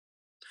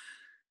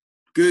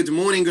Good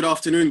morning, good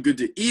afternoon,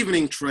 good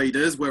evening,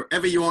 traders,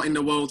 wherever you are in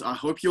the world. I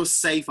hope you're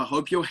safe. I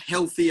hope you're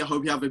healthy. I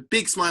hope you have a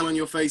big smile on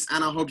your face,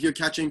 and I hope you're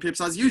catching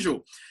pips as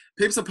usual.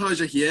 Pips of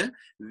Persia here.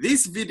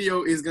 This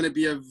video is going to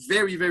be a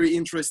very, very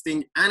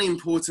interesting and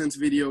important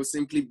video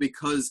simply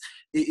because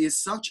it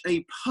is such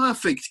a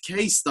perfect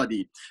case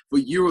study for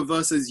Euro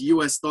versus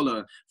US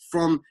dollar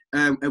from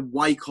a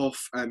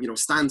Wyckoff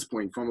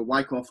standpoint, from a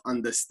Wyckoff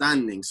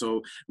understanding.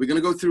 So we're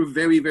going to go through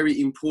very,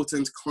 very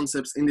important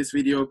concepts in this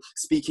video,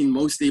 speaking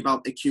mostly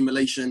about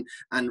accumulation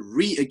and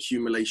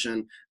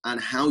reaccumulation and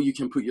how you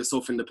can put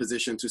yourself in the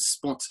position to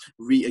spot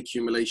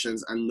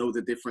reaccumulations and know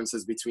the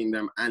differences between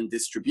them and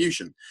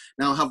distribution.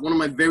 Now, I have one of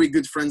my very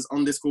good friends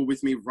on this call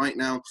with me right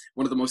now,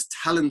 one of the most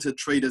talented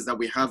traders that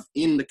we have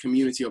in the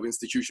community of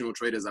institutional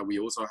traders that we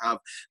also have,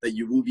 that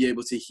you will be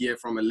able to hear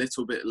from a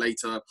little bit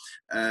later.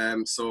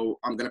 So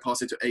I'm going to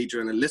pass it to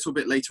Adrian a little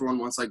bit later on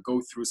once I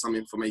go through some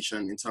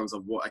information in terms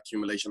of what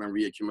accumulation and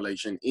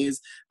reaccumulation is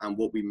and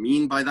what we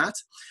mean by that.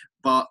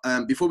 But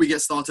before we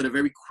get started, a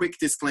very quick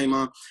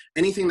disclaimer.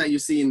 Anything that you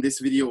see in this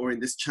video or in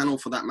this channel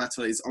for that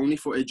matter is only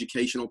for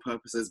educational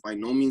purposes, by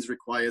no means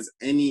requires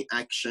any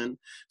action.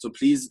 So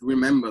please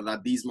remember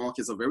that these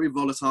markets are very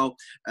volatile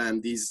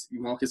and these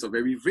markets are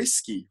very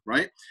risky,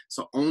 right?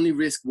 So only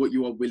risk what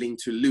you are willing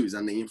to lose,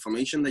 and the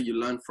information that you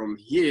learn from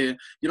here,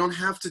 you don't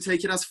have to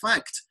take it as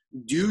fact.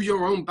 Do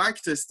your own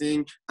back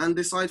testing and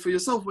decide for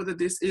yourself whether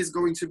this is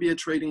going to be a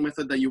trading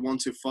method that you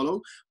want to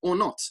follow or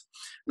not.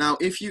 Now,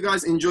 if you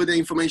guys enjoy the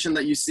information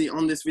that you see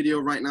on this video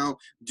right now,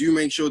 do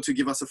make sure to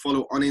give us a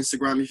follow on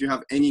Instagram. If you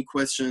have any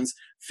questions,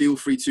 feel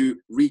free to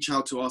reach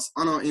out to us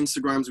on our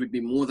Instagrams. We'd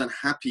be more than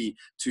happy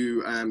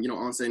to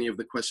answer any of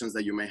the questions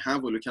that you may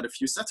have or look at a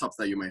few setups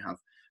that you may have.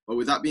 But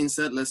with that being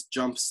said, let's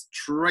jump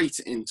straight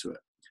into it.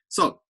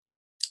 So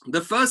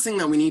the first thing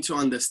that we need to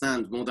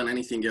understand more than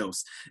anything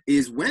else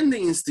is when the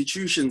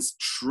institutions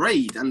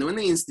trade, and when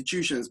the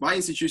institutions, by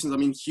institutions I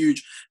mean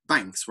huge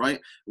banks,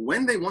 right?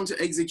 When they want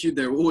to execute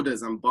their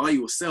orders and buy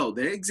or sell,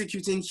 they're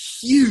executing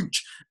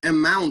huge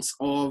amounts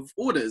of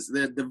orders.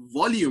 The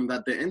volume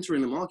that they enter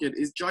in the market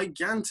is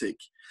gigantic.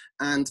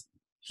 And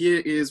here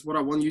is what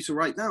I want you to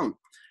write down.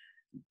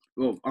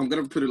 Well, I'm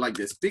going to put it like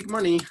this. Big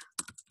money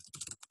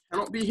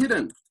cannot be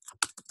hidden.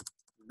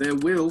 There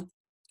will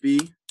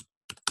be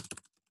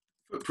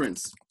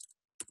footprints.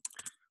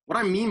 What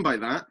I mean by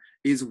that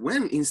is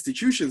when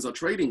institutions are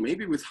trading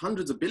maybe with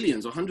hundreds of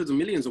billions or hundreds of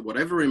millions or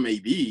whatever it may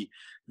be,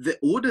 the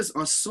orders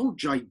are so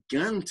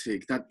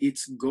gigantic that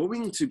it's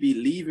going to be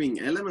leaving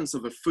elements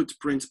of a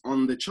footprint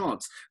on the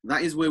charts.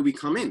 That is where we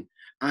come in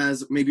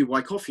as maybe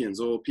Wyckofians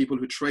or people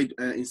who trade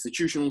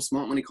institutional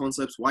smart money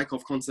concepts,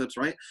 Wyckoff concepts,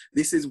 right?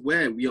 This is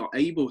where we are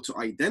able to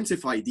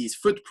identify these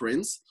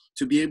footprints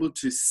to be able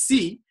to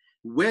see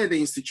where the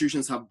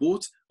institutions have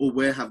bought or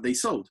where have they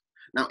sold.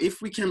 Now,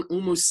 if we can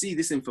almost see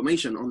this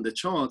information on the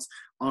charts,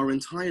 our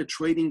entire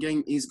trading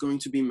game is going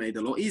to be made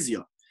a lot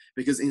easier.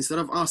 Because instead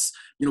of us,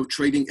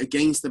 trading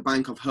against the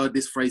bank, I've heard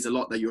this phrase a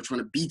lot, that you're trying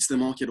to beat the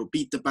market or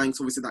beat the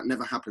banks. Obviously, that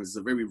never happens. It's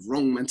a very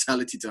wrong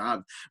mentality to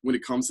have when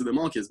it comes to the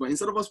markets. But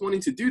instead of us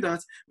wanting to do that,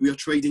 we are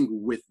trading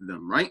with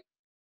them, right?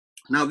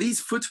 Now,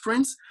 these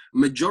footprints,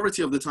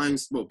 majority of the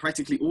times, well,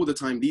 practically all the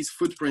time, these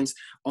footprints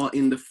are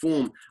in the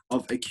form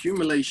of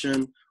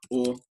accumulation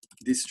or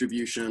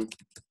distribution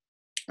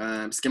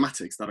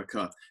schematics that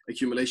occur,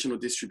 accumulation or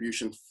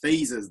distribution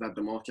phases that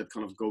the market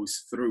kind of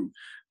goes through.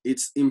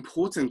 It's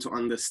important to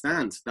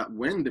understand that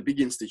when the big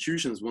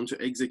institutions want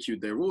to execute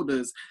their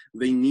orders,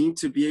 they need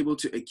to be able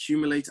to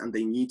accumulate and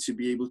they need to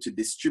be able to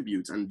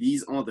distribute. And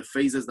these are the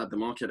phases that the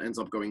market ends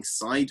up going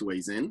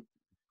sideways in.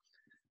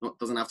 It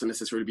doesn't have to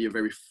necessarily be a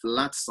very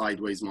flat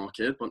sideways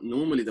market, but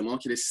normally the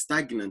market is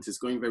stagnant, it's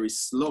going very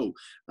slow.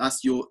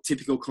 That's your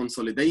typical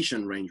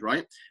consolidation range,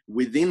 right?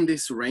 Within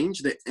this range,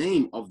 the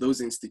aim of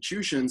those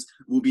institutions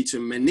will be to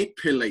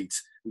manipulate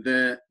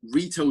the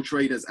retail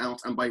traders out.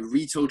 And by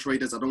retail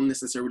traders, I don't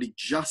necessarily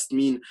just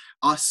mean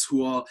us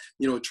who are,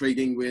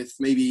 trading with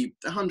maybe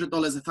 $100,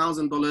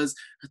 $1,000,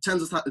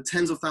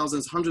 tens of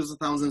thousands, hundreds of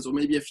thousands, or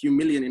maybe a few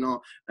million in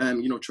our,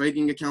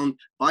 trading account.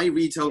 By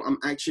retail, I'm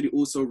actually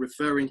also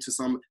referring to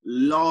some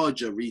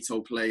larger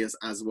retail players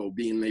as well,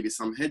 being maybe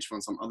some hedge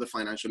funds, some other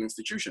financial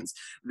institutions.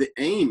 The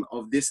aim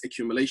of this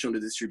accumulation, the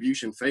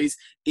distribution phase,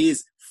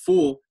 is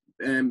for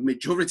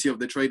majority of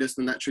the traders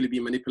to naturally be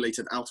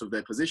manipulated out of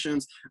their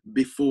positions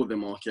before the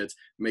market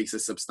makes a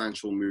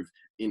substantial move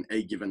in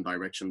a given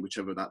direction,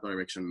 whichever that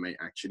direction may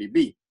actually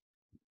be.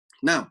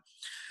 Now,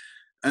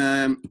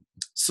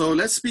 so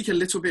let's speak a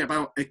little bit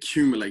about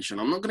accumulation.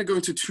 I'm not going to go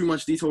into too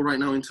much detail right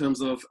now in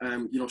terms of,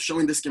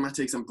 showing the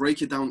schematics and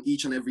break it down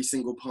each and every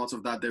single part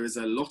of that. There is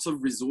a lot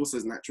of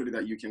resources naturally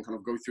that you can kind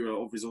of go through, a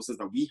lot of resources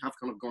that we have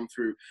kind of gone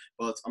through,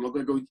 but I'm not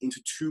going to go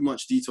into too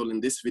much detail in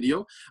this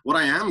video. What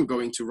I am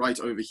going to write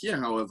over here,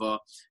 however,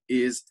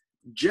 is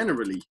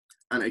generally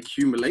an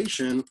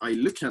accumulation. I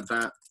look at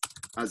that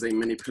as a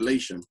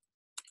manipulation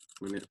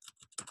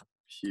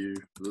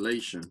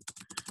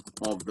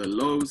of the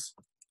lows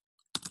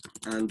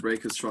and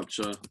breaker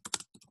structure to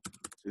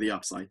the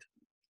upside.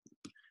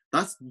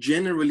 That's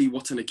generally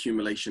what an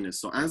accumulation is.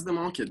 So as the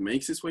market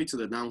makes its way to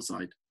the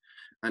downside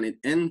and it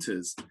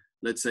enters,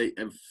 let's say,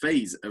 a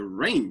phase, a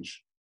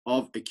range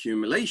of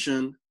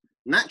accumulation,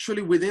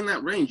 naturally within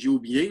that range, you'll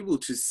be able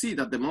to see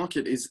that the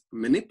market is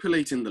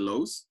manipulating the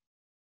lows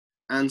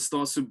and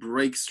starts to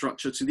break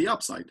structure to the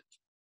upside.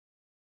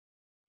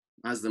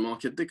 As the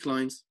market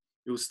declines,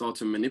 it will start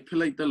to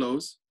manipulate the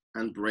lows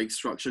and break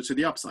structure to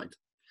the upside.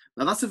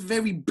 Now that's a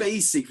very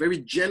basic, very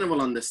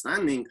general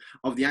understanding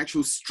of the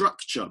actual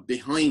structure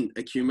behind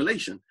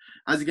accumulation.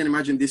 As you can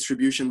imagine,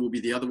 distribution will be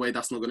the other way.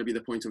 That's not going to be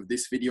the point of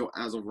this video.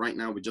 As of right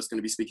now, we're just going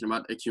to be speaking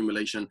about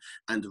accumulation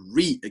and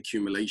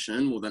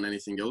re-accumulation more than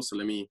anything else. So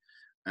let me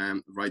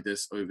write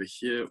this over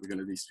here. We're going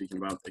to be speaking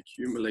about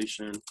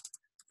accumulation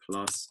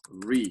plus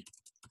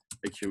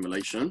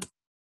re-accumulation.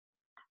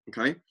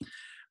 Okay.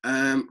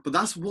 But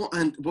that's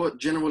what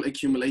general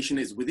accumulation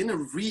is. Within a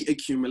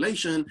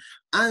re-accumulation,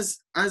 as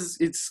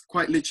it's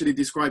quite literally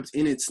described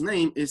in its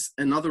name, is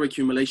another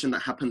accumulation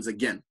that happens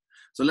again.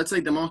 So let's say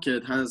the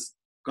market has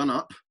gone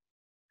up,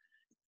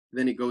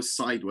 then it goes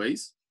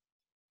sideways,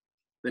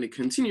 then it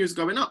continues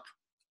going up.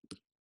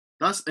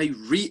 That's a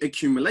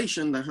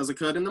re-accumulation that has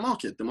occurred in the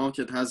market. The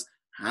market has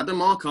had a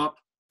markup,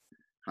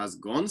 has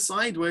gone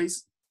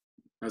sideways,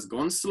 has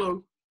gone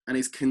slow, and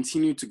it's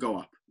continued to go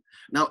up.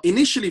 Now,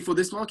 initially, for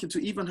this market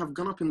to even have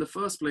gone up in the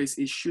first place,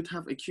 it should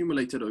have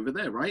accumulated over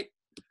there, right?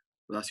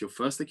 So that's your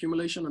first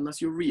accumulation, and that's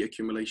your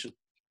re-accumulation,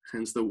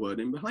 hence the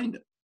wording behind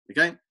it,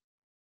 okay?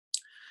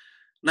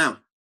 Now,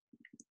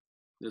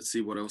 let's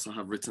see what else I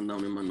have written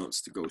down in my notes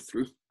to go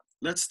through.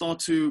 Let's start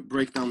to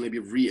break down maybe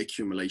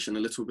re-accumulation a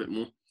little bit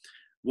more.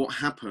 What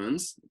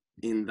happens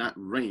in that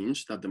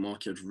range that the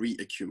market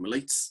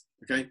re-accumulates,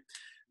 okay?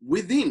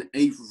 Within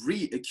a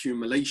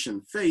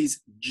re-accumulation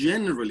phase,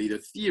 generally the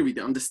theory,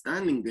 the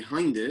understanding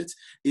behind it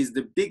is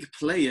the big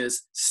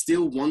players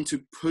still want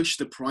to push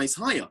the price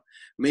higher,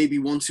 maybe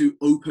want to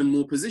open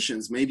more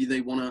positions, maybe they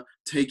want to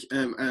take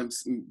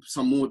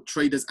some more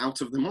traders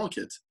out of the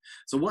market.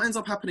 So what ends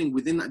up happening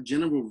within that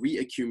general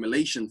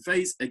re-accumulation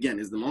phase, again,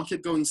 is the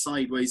market going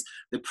sideways,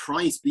 the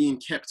price being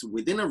kept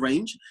within a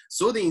range,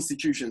 so the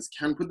institutions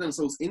can put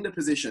themselves in the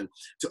position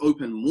to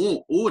open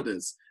more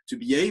orders, to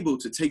be able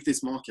to take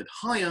this market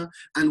higher,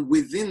 and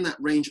within that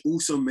range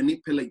also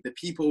manipulate the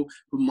people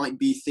who might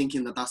be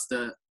thinking that that's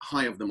the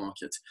high of the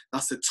market,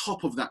 that's the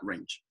top of that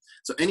range.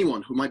 So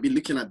anyone who might be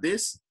looking at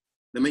this,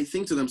 they may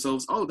think to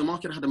themselves, oh, the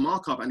market had a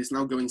markup and it's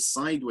now going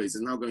sideways,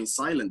 it's now going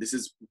silent, this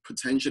is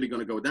potentially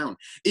going to go down.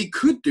 It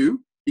could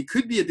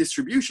be a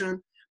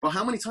distribution, but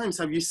how many times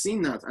have you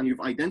seen that and you've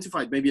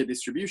identified maybe a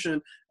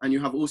distribution and you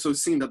have also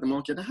seen that the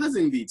market has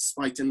indeed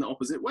spiked in the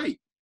opposite way?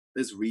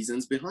 There's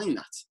reasons behind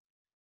that.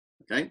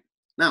 Okay,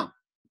 now,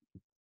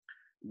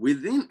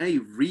 within a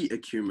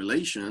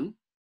re-accumulation,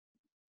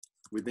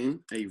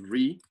 the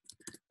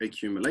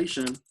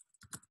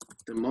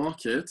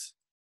market,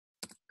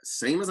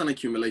 same as an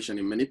accumulation,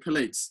 it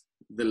manipulates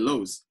the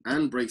lows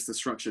and breaks the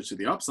structure to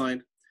the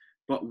upside,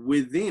 but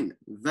within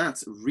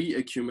that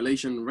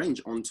re-accumulation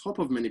range, on top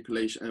of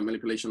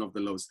manipulation of the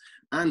lows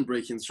and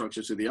breaking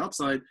structure to the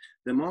upside,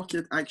 the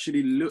market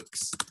actually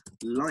looks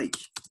like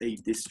a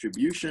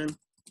distribution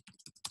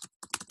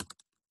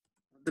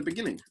the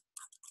beginning.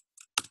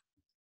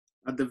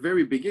 At the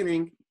very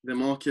beginning, the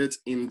market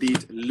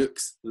indeed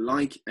looks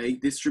like a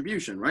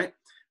distribution, right?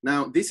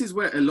 Now, this is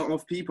where a lot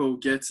of people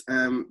get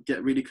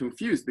really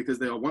confused, because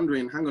they are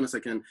wondering, hang on a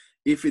second,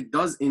 if it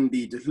does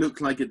indeed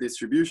look like a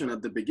distribution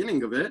at the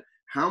beginning of it,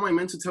 how am I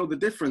meant to tell the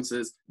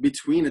differences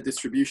between a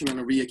distribution and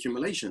a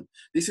reaccumulation?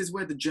 This is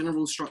where the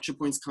general structure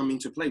points come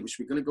into play, which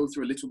we're going to go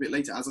through a little bit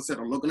later. As I said,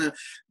 I'm not going to,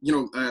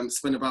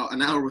 spend about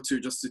an hour or two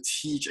just to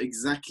teach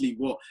exactly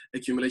what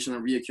accumulation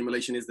and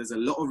reaccumulation is. There's a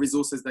lot of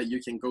resources that you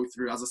can go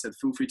through. As I said,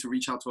 feel free to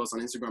reach out to us on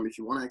Instagram if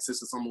you want access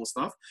to some more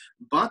stuff.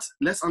 But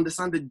let's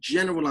understand the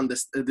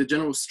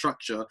general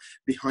structure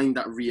behind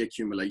that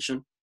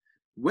reaccumulation.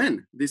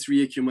 When this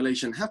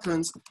reaccumulation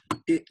happens,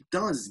 it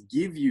does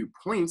give you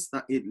points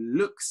that it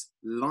looks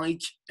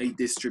like a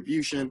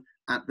distribution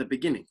at the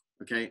beginning,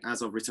 okay,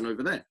 as I've written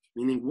over there.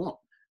 Meaning what?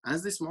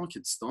 As this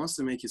market starts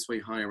to make its way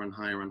higher and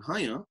higher and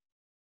higher,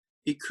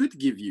 it could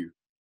give you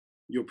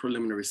your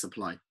preliminary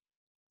supply.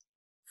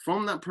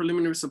 From that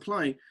preliminary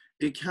supply,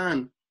 it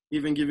can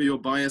even give you your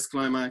bias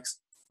climax,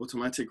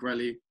 automatic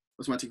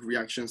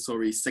reaction,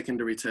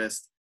 secondary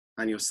test,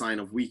 and your sign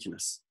of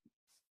weakness.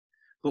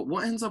 But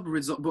what ends up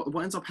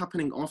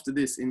happening after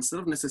this, instead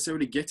of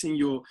necessarily getting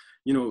your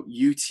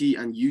UT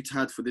and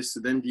UTAD for this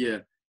to then be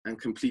a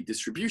complete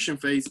distribution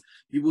phase,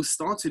 you will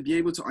start to be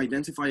able to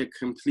identify a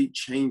complete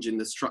change in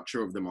the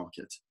structure of the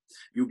market.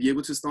 You'll be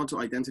able to start to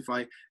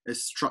identify a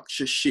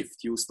structure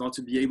shift. You'll start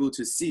to be able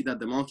to see that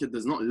the market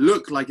does not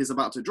look like it's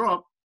about to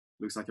drop,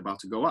 looks like about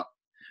to go up.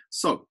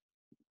 So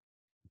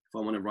if I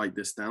want to write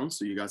this down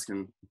so you guys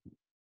can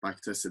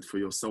backtest it for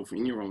yourself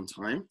in your own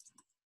time.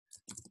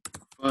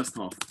 First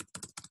half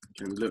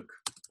can look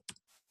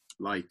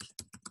like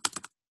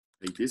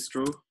a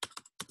distro.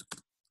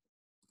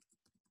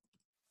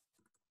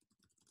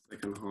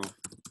 Second half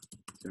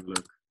can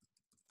look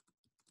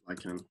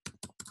like an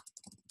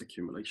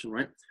accumulation,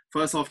 right?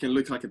 First half can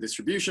look like a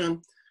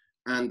distribution,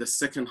 and the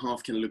second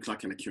half can look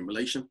like an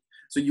accumulation.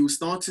 So you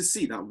start to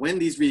see that when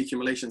these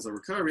reaccumulations are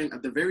occurring,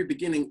 at the very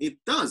beginning, it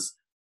does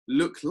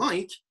look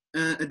like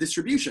a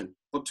distribution.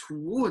 But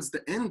towards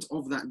the end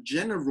of that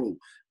general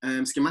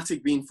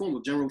schematic being formed,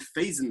 or general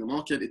phase in the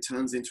market, it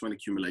turns into an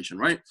accumulation,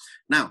 right?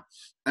 Now,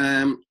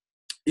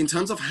 in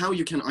terms of how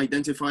you can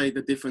identify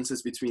the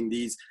differences between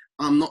these,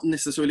 I'm not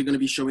necessarily going to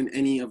be showing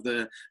any of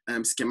the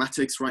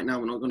schematics right now.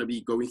 We're not going to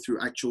be going through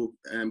actual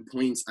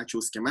points,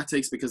 actual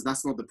schematics, because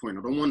that's not the point.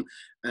 I don't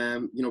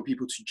want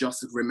people to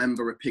just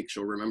remember a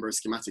picture or remember a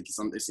schematic.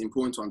 It's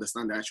important to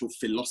understand the actual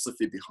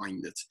philosophy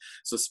behind it.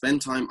 So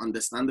spend time,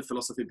 understand the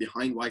philosophy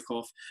behind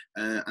Wyckoff,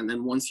 and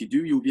then once you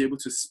do, you'll be able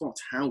to spot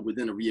how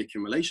within a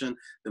reaccumulation,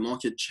 the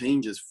market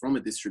changes from a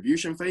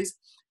distribution phase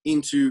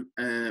into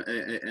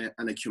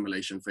an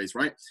accumulation phase,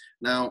 right?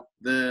 Now,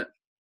 the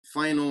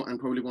final and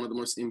probably one of the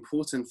most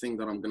important thing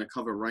that I'm going to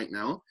cover right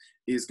now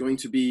is going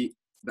to be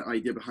the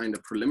idea behind a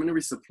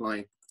preliminary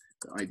supply,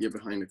 the idea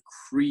behind a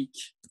creek,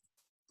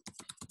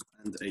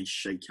 and a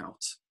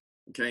shakeout.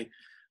 Okay,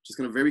 just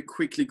going to very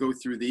quickly go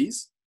through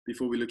these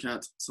before we look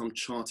at some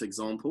chart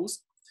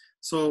examples.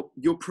 So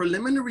your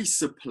preliminary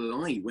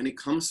supply, when it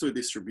comes to a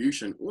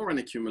distribution or an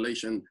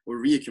accumulation or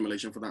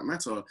reaccumulation for that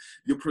matter,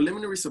 your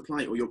preliminary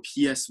supply, or your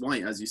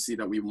PSY, as you see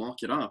that we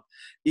mark it up,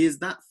 is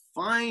that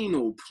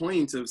final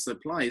point of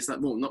supply. Is that,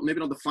 well,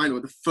 maybe not the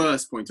final, but the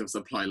first point of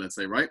supply, let's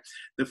say, right?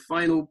 The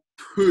final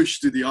push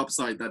to the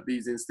upside that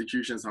these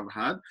institutions have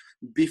had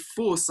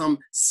before some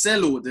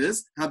sell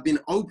orders have been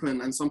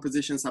opened and some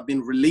positions have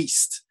been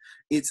released.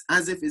 It's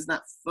as if it's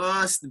that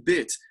first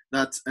bit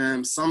that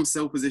some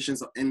sell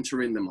positions are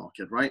entering the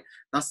market, right?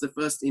 That's the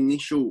first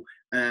initial,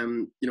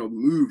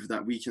 move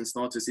that we can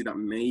start to see that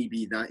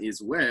maybe that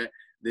is where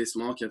this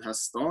market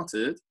has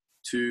started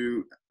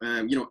to,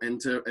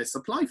 enter a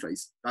supply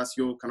phase. That's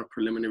your kind of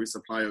preliminary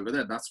supply over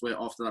there. That's where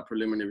after that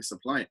preliminary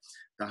supply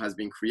that has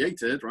been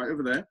created right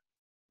over there,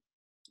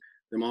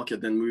 the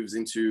market then moves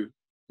into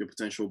your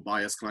potential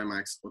bias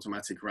climax,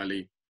 automatic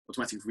rally,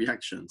 automatic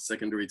reaction,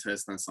 secondary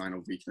test, and sign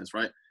of weakness,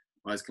 right?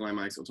 Bias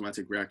climax,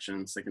 automatic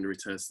reaction, secondary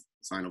test,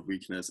 sign of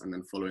weakness, and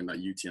then following that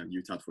UT and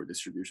UTAT for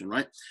distribution,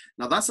 right?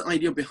 Now that's the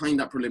idea behind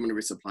that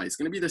preliminary supply. It's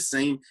going to be the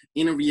same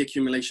in a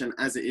reaccumulation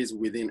as it is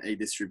within a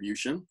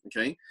distribution,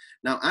 okay?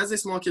 Now, as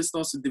this market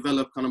starts to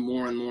develop kind of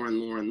more and more and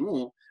more and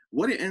more,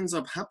 what it ends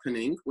up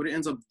happening, what it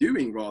ends up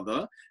doing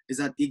rather, is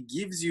that it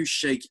gives you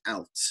shake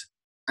out,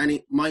 and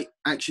it might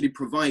actually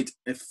provide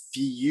a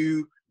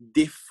few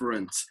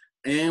different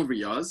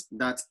areas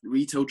that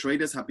retail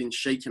traders have been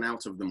shaken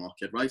out of the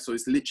market, right? So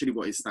it's literally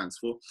what it stands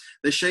for.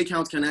 The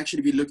shakeout can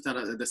actually be looked at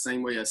the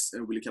same way as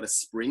we look at a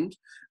spring.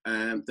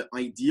 The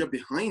idea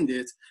behind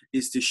it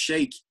is to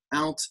shake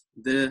out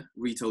the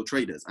retail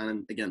traders.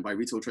 And again, by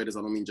retail traders,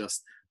 I don't mean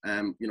just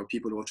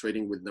people who are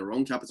trading with their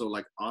own capital,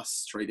 like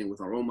us trading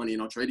with our own money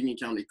in our trading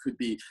account. It could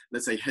be,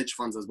 let's say, hedge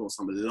funds as well,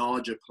 some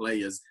larger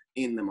players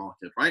in the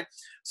market, right?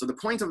 So the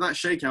point of that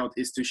shakeout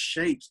is to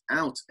shake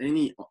out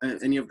any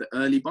of the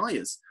early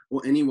buyers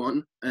or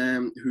anyone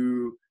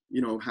who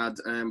had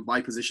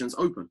buy positions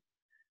open.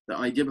 The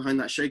idea behind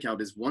that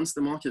shakeout is once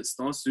the market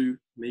starts to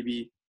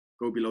maybe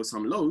go below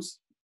some lows,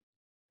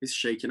 it's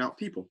shaking out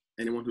people.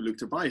 Anyone who looked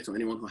to buy it or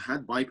anyone who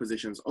had buy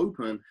positions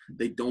open,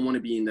 they don't want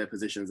to be in their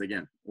positions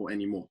again or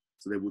anymore.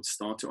 So they would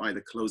start to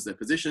either close their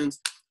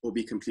positions or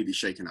be completely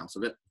shaken out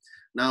of it.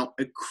 Now,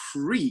 a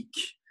creek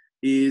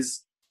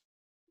is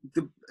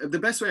the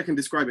best way I can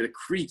describe it. A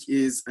creek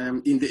is in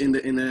a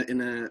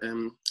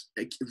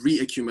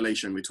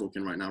reaccumulation we're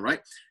talking right now,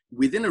 right?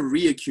 Within a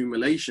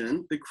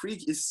reaccumulation, the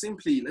creek is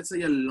simply, let's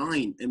say, a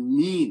line, a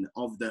mean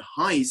of the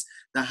highs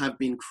that have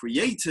been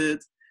created,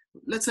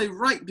 let's say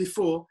right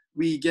before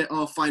we get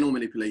our final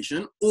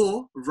manipulation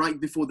or right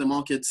before the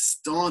market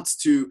starts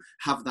to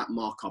have that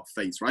markup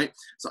phase, right?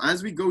 So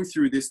as we go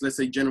through this, let's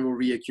say, general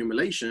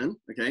reaccumulation,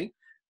 okay,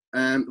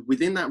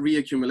 within that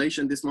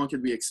reaccumulation, this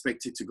market, we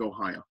expect it to go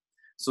higher.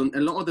 So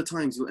a lot of the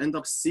times you'll end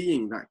up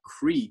seeing that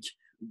creek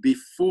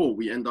before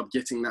we end up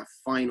getting that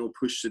final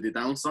push to the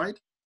downside,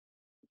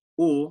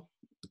 or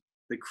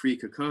the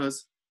creek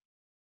occurs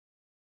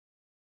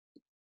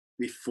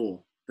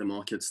before the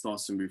market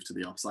starts to move to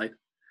the upside.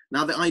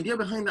 Now, the idea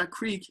behind that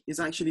creek is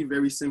actually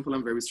very simple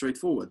and very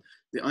straightforward.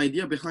 The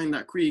idea behind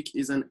that creek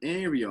is an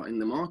area in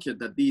the market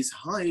that these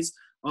highs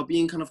are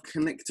being kind of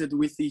connected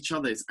with each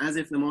other. It's as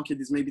if the market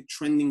is maybe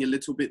trending a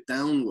little bit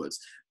downwards,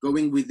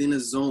 going within a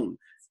zone.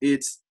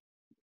 It's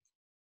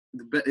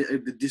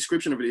the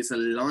description of it is a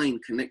line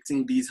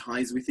connecting these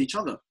highs with each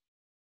other.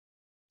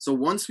 So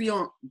once we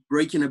are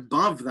breaking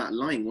above that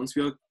line, once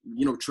we are,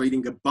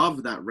 trading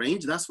above that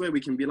range, that's where we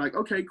can be like,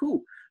 okay,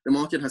 cool. The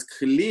market has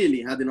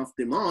clearly had enough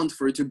demand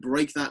for it to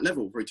break that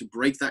level, for it to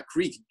break that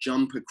creek,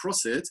 jump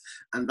across it.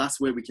 And that's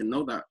where we can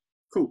know that,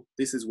 cool,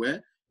 this is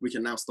where we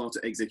can now start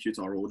to execute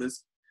our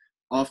orders.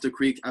 After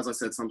creek, as I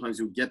said, sometimes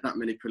you'll get that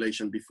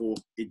manipulation before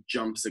it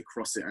jumps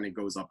across it and it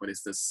goes up, but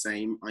it's the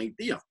same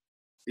idea.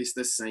 It's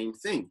the same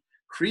thing.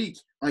 creek,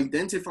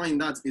 identifying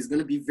that is going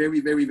to be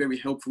very, very, very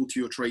helpful to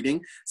your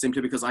trading,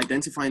 simply because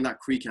identifying that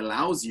creek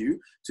allows you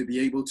to be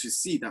able to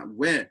see that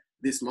where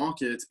this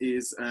market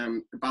is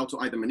about to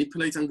either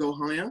manipulate and go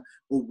higher,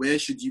 or where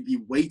should you be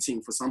waiting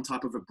for some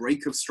type of a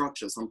break of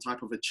structure, some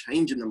type of a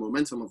change in the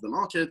momentum of the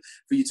market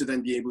for you to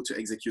then be able to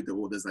execute the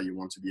orders that you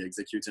want to be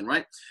executing,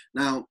 right?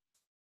 Now,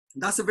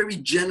 that's a very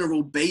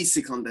general,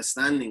 basic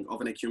understanding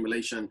of an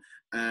accumulation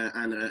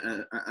and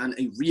a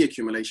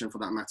reaccumulation for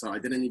that matter. I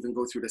didn't even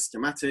go through the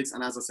schematics.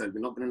 And as I said, we're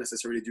not going to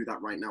necessarily do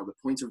that right now. The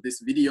point of this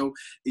video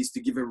is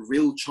to give a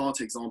real chart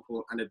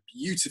example and a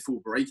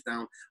beautiful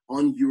breakdown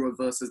on euro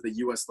versus the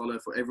US dollar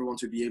for everyone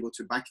to be able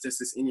to backtest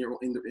this in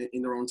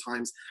their own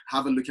times,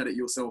 have a look at it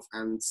yourself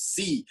and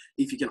see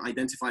if you can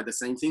identify the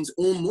same things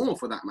or more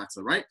for that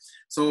matter, right?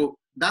 So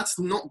that's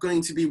not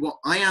going to be what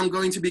I am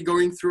going to be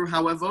going through.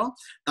 However,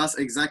 that's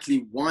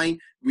exactly why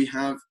we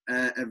have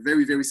a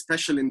very, very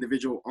special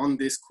individual on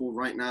this call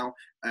right now,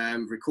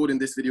 recording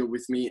this video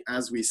with me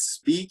as we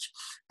speak.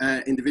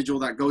 Individual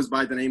that goes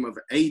by the name of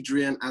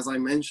Adrian. As I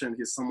mentioned,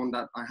 he's someone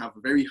that I have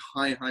very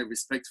high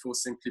respect for,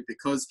 simply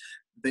because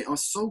they are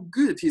so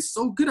good. He's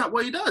so good at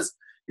what he does.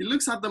 He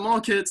looks at the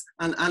market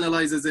and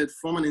analyzes it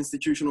from an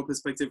institutional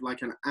perspective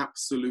like an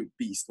absolute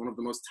beast, one of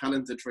the most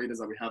talented traders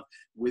that we have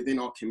within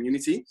our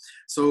community.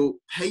 So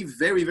pay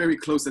very, very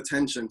close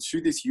attention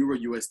to this Euro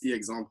USD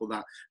example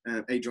that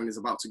Adrian is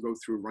about to go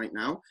through right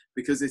now,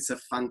 because it's a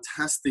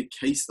fantastic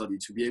case study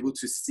to be able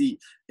to see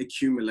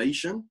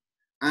accumulation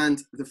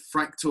and the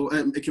fractal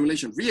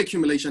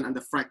reaccumulation and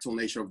the fractal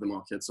nature of the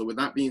market. So with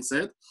that being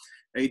said,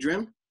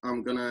 Adrian,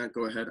 I'm gonna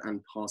go ahead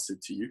and pass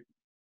it to you.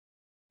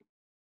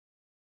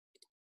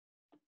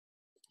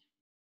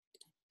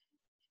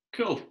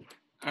 Cool.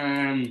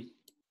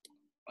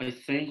 I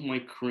think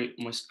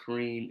my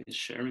screen is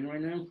sharing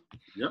right now.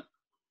 Yep.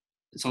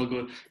 It's all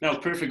good. Now,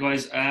 perfect,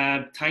 guys.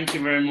 Thank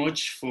you very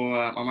much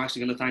for, I'm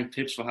actually going to thank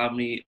Pips for having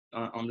me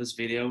on this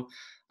video.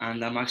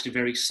 And I'm actually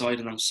very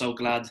excited. I'm so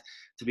glad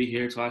to be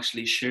here to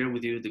actually share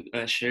with you,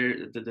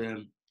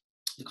 the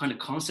kind of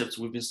concepts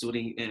we've been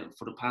studying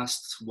for the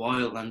past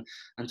while, and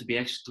to be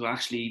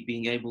actually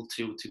being able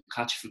to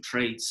catch a few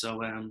trades.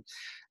 So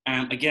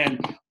again,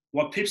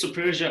 what Pips of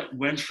Persia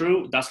went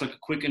through, that's like a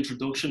quick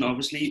introduction,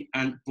 obviously,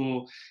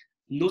 but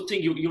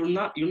nothing. You're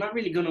not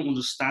really going to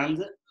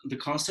understand the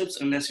concepts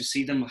unless you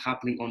see them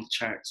happening on the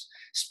charts.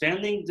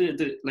 Spending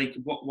the like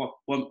what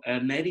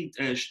Mehdi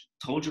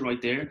told you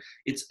right there,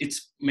 it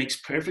makes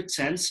perfect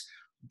sense.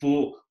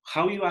 But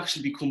how you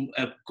actually become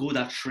good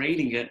at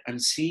trading it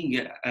and seeing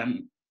it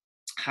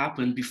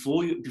happen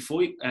before you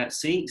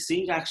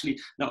seeing actually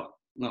no,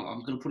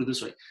 I'm going to put it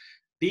this way.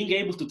 Being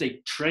able to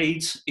take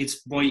trades,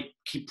 it's by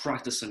keep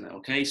practicing it,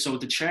 okay? So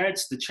the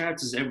charts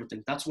is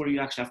everything. That's where you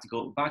actually have to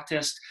go back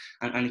test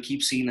and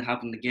keep seeing it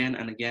happen again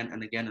and again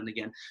and again and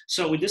again.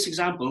 So in this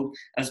example,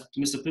 as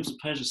Mr. Pips of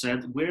Persia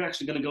said, we're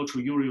actually going to go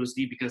through Euro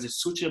USD because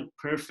it's such a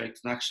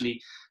perfect, and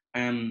actually,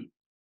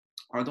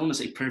 I don't want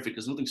to say perfect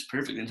because nothing's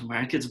perfect in the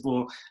markets,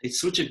 but it's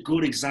such a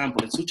good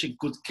example. It's such a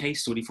good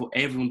case study for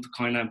everyone to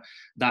kind of,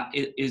 that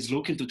is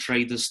looking to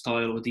trade this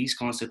style or these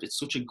concepts. It's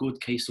such a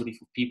good case study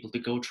for people to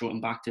go through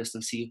and backtest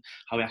and see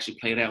how we actually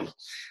play it out.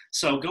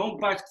 So going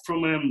back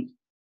from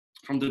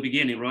the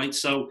beginning, right?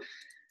 So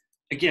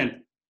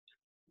again,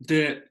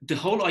 the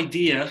whole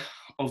idea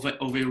of a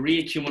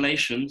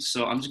reaccumulation.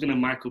 So I'm just going to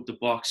mark up the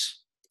box.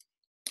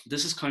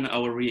 This is kind of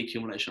our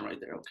reaccumulation right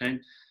there, okay?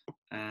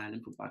 And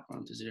input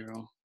background to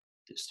 0.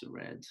 This to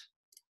red,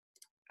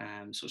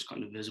 so it's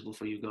kind of visible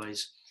for you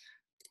guys.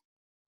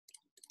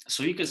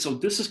 So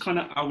this is kind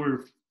of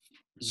our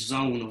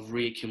zone of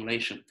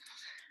reaccumulation.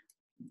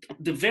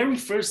 The very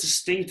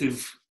first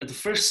the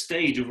first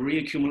stage of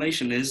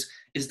reaccumulation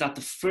is that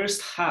the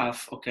first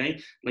half,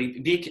 okay, like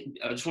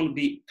I just want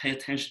to pay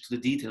attention to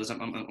the details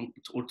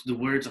or to the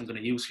words I'm going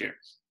to use here.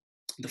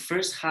 The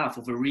first half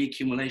of a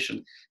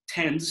reaccumulation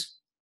tends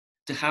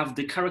to have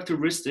the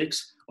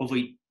characteristics of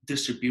a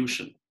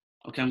distribution.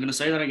 Okay, I'm going to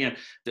say that again.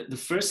 The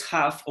first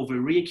half of a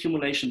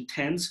reaccumulation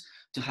tends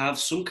to have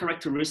some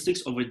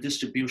characteristics of a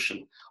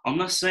distribution. I'm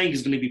not saying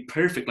it's going to be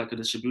perfect like a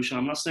distribution.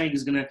 I'm not saying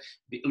it's going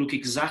to look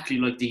exactly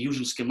like the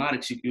usual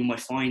schematics you might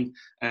find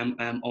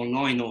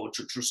online or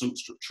through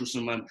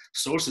some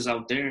sources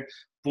out there.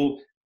 But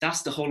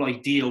that's the whole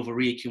idea of a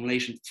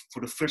reaccumulation,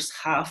 for the first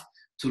half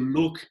to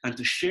look and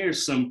to share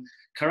some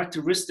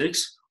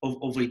characteristics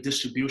of a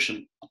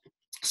distribution.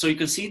 So you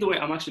can see the way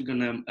I'm actually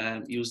going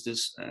to use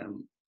this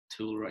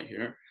tool right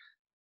here,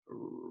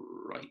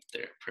 right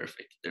there.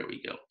 Perfect. There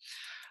we go.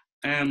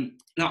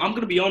 Now I'm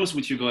going to be honest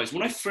with you guys.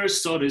 When I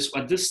first saw this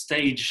at this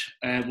stage,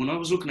 when I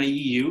was looking at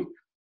EU,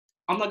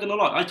 I'm not going to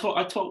lie. I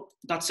thought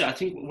that's it. I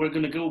think we're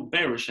going to go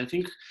bearish. I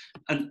think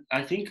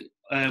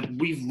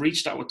we've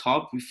reached our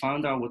top. We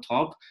found our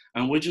top,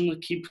 and we're going to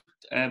keep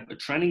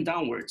trending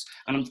downwards.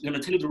 And I'm going to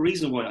tell you the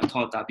reason why I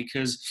thought that,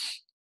 because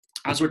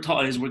as we're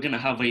taught is we're going to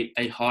have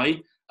a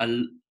high,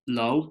 a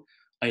low,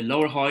 a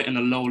lower high, and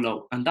a low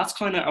low. And that's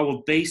kind of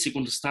our basic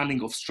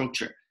understanding of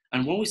structure.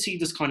 And when we see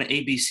this kind of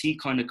ABC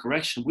kind of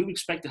correction, we would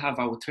expect to have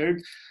our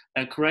third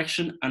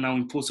correction and our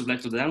impulsive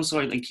leg to the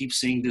downside and keep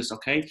seeing this,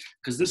 okay?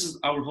 Because this is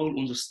our whole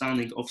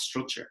understanding of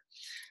structure.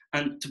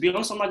 And to be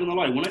honest, I'm not gonna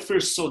lie, when I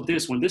first saw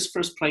this, when this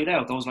first played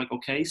out, I was like,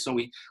 okay, so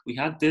we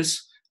had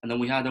this, and then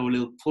we had our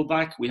little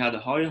pullback, we had a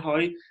higher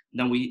high, and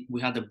then we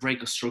had the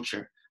break of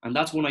structure. And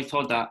that's when I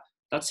thought that,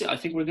 that's it, I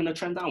think we're gonna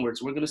trend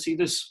downwards. We're gonna see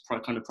this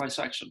kind of price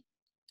action.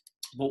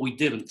 But we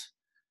didn't.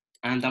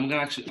 And I'm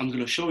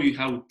gonna show you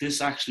how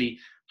this actually,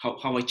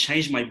 how I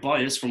changed my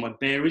bias from a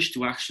bearish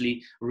to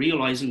actually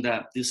realizing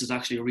that this is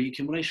actually a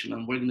reaccumulation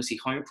and we're gonna see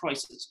higher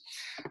prices.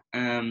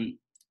 I'm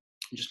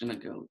just gonna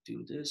go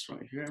do this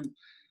right here.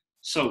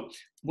 So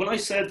when I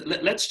said,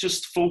 let's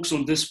just focus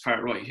on this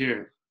part right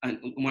here. And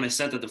when I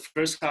said that the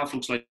first half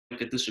looks like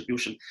a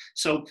distribution.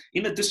 So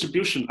in a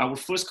distribution, our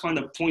first kind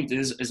of point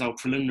is our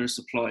preliminary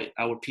supply,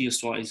 our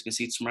PSY, as you can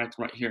see it's marked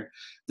right here.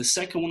 The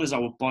second one is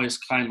our bias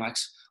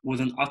climax with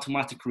an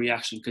automatic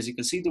reaction, because you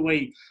can see the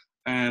way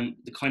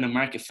the kind of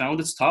market found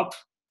its top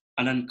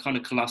and then kind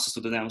of collapses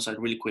to the downside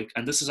really quick.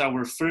 And this is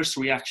our first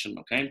reaction,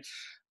 okay?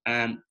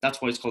 And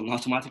that's why it's called an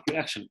automatic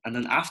reaction. And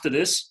then after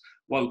this,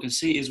 what we can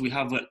see is we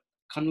have a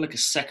kind of like a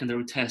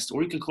secondary test,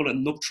 or you can call it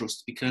an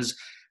uptrust, because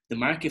the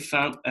market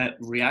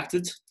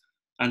reacted,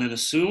 and then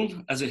as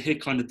soon as it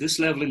hit kind of this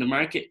level in the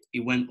market,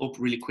 it went up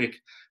really quick.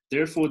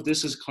 Therefore,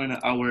 this is kind of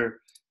our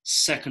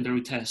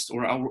secondary test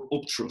or our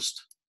uptrust.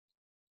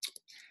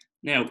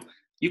 Now,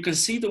 you can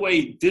see the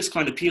way this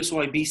kind of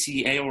PSY,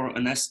 BC, AOR,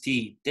 and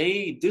ST,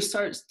 this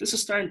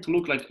is starting to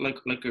look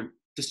like a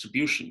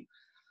distribution.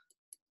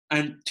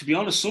 And to be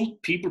honest, some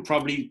people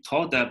probably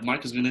thought that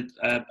market is going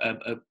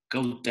to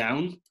go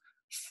down,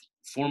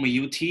 form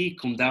a UT,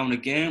 come down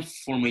again,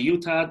 form a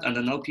UTAD, and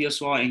an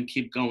LPSY, and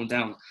keep going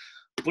down.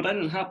 But that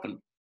didn't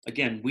happen.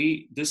 Again,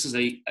 this is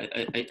a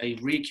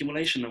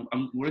reaccumulation.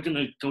 We're going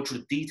to go through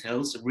the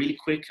details really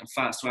quick and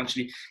fast to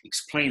actually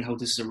explain how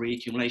this is a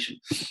reaccumulation.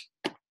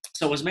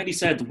 So as Mehdi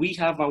said, we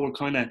have our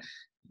kind of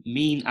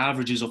mean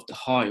averages of the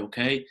high,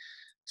 okay?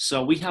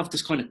 So we have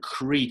this kind of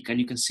creek, and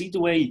you can see the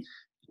way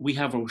we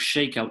have our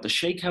shakeout. The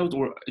shakeout,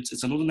 or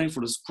it's another name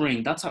for the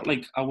spring, that's at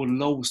like our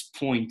lowest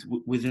point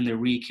within the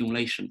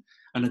reaccumulation.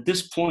 And at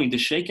this point, the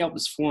shakeout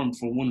is formed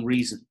for one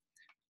reason.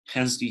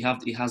 Hence,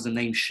 it has the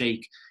name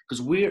shake,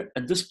 because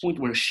at this point,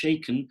 we're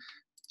shaking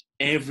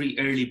every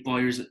early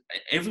buyers,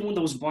 everyone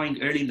that was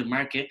buying early in the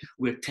market,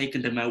 we're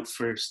taking them out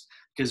first,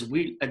 because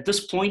at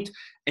this point,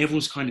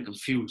 everyone's kind of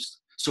confused.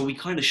 So we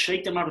kind of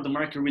shake them out of the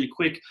market really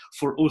quick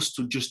for us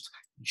to just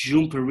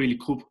jump really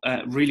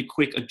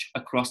quick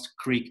across the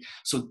creek.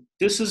 So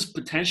this is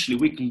potentially,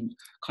 we can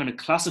kind of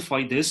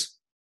classify this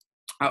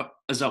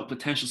as a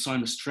potential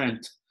sign of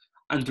strength.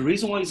 And the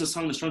reason why it's a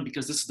sign of strength,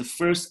 because this is the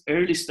first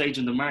early stage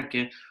in the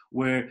market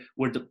where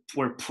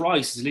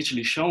price is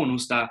literally showing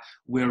us that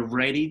we're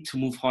ready to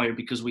move higher,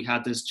 because we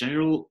had this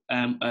general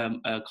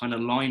kind of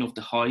line of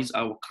the highs,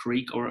 our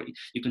creek, or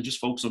you can just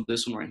focus on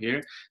this one right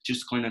here,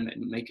 just kind of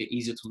make it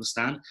easier to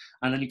understand.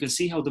 And then you can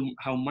see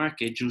how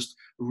market just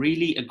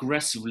really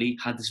aggressively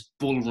had this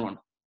bull run.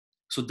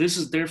 So this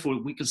is,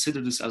 therefore, we consider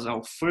this as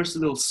our first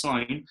little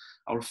sign,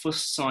 our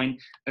first sign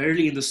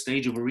early in the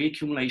stage of a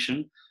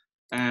reaccumulation.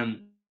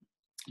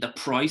 The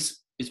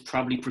price is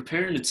probably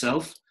preparing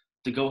itself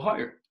to go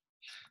higher.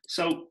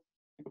 So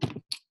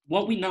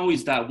what we know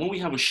is that when we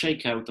have a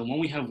shakeout and when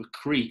we have a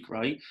creek,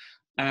 right,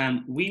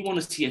 we want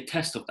to see a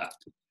test of that,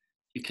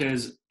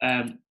 because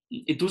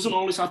it doesn't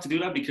always have to do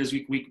that, because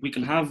we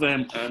can have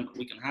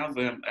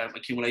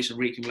accumulation,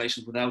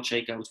 reaccumulations without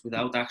shakeouts,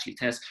 without actually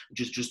tests,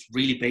 just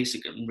really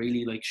basic and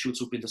really like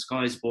shoots up in the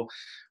skies. But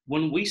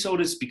when we saw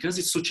this, because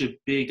it's such a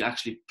big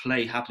actually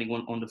play happening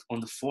on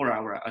the 4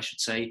 hour, I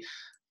should say.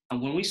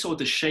 And when we saw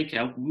the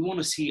shakeout, we want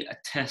to see a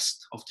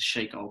test of the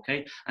shakeout,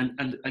 okay?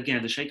 And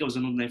again, the shakeout is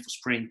another name for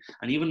spring.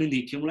 And even in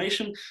the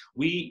accumulation,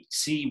 we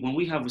see when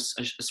we have a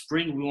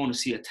spring, we want to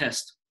see a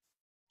test.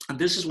 And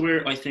this is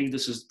where I think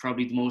this is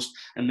probably the most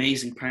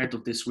amazing part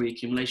of this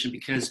reaccumulation,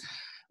 because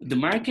the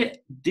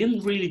market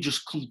didn't really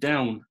just come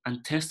down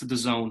and test the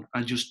zone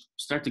and just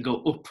start to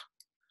go up.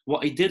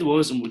 What it did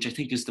was, and which I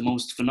think is the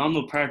most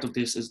phenomenal part of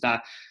this, is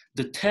that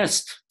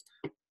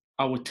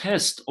our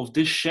test of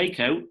this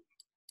shakeout,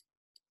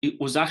 it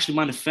was actually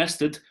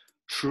manifested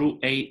through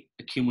a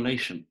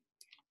accumulation.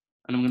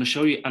 And I'm going to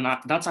show you, and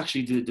that's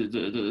actually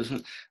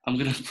the I'm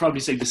going to probably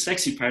say the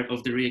sexy part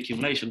of the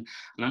reaccumulation.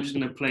 And I'm just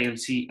going to play and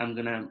see, I'm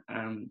going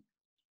to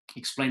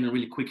explain it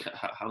really quick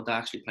how that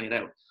actually played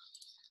out.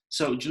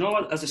 So do you know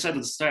what, as I said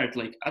at the start,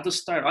 like at the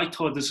start, I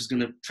thought this was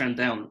going to trend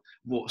down.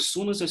 But as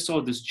soon as I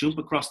saw this jump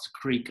across the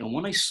creek, and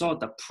when I saw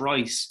the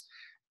price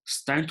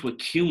start to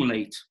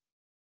accumulate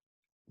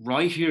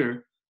right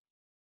here,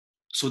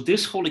 so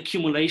this whole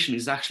accumulation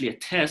is actually a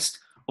test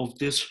of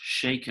this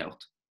shakeout.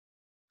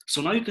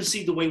 So now you can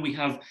see the way we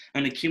have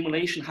an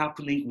accumulation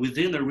happening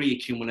within a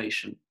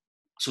reaccumulation.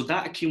 So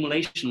that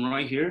accumulation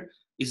right here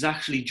is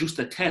actually just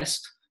a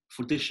test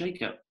for this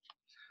shakeout.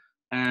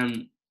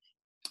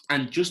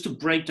 And just to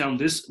break down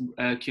this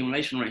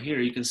accumulation right here,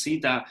 you can see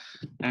that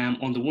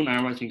on the 1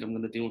 hour, I think I'm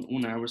going to do on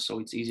 1 hour so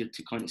it's easier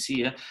to kind of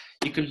see it.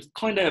 You can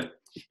kind of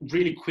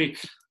really quick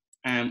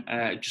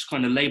just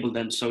kind of label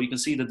them. So you can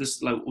see that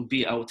this would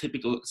be our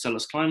typical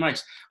seller's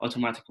climax,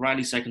 automatic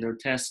rally, secondary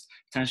test,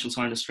 potential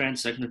sign of strength,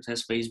 secondary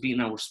test, phase B,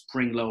 and our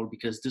spring lower,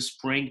 because this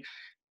spring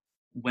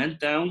went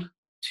down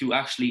to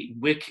actually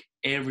wick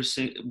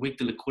the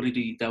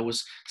liquidity that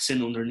was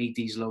sitting underneath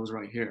these lows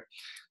right here.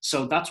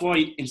 So that's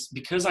why,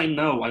 because I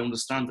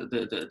understand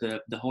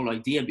the whole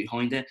idea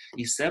behind it,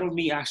 instead of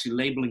me actually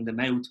labeling them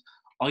out,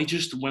 I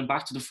just went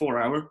back to the 4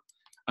 hour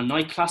and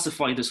I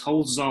classified this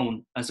whole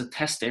zone as a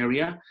test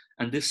area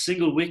and this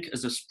single wick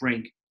as a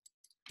spring.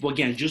 But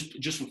again, just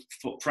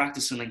for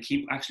practicing and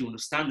keep actually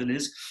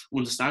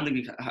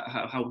understanding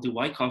how the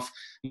Wyckoff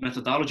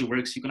methodology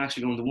works, you can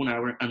actually go on the 1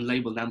 hour and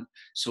label them.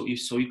 So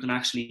you can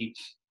actually,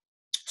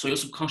 so your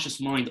subconscious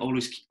mind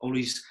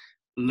always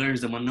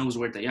learns them and knows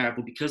where they are.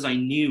 But because I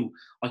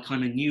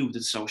kind of knew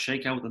this is our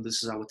shakeout and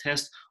this is our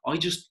test, I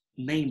just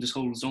named this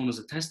whole zone as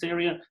a test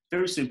area.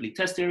 Very simply,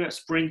 test area,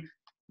 spring,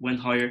 went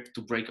higher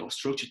to break our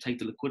structure, take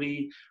the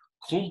liquidity,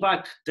 come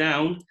back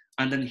down,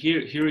 and then here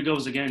it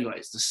goes again,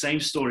 guys. The same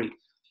story.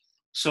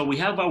 So we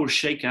have our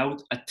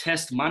shakeout, a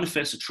test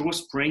manifested through a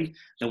spring,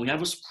 then we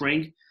have a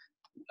spring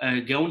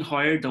going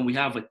higher, then we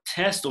have a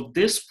test of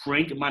this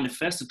spring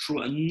manifested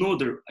through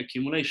another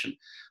accumulation.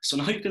 So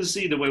now you can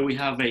see the way we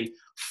have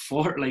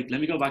let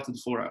me go back to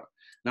the 4 hour.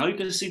 Now you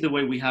can see the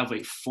way we have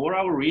a 4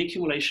 hour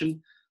reaccumulation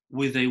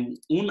with a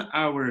 1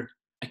 hour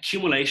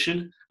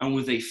accumulation and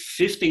with a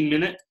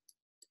 15-minute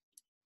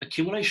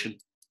accumulation.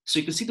 So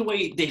you can see the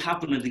way they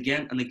happen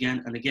again and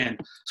again and again.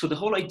 So the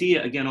whole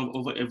idea again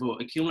of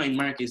accumulating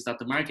market is that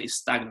the market is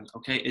stagnant,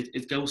 okay?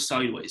 It goes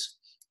sideways.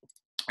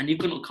 And you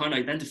can kind of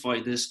identify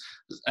this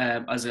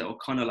as a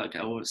kind of like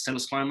our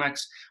seller's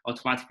climax,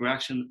 automatic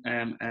reaction,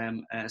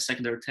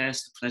 secondary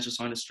test, potential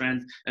sign of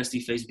strength,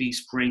 SD phase B,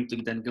 spring to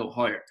then go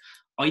higher.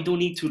 I don't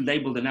need to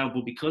label them now,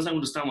 but because I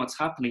understand what's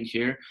happening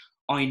here,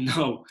 I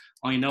know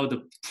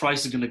the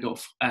price is going to go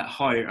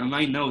higher, and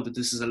I know that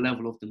this is a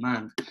level of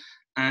demand.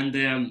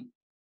 And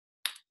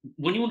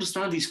when you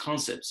understand these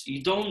concepts,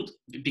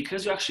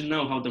 because you actually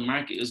know how the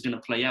market is going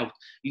to play out,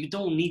 you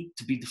don't need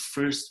to be the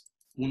first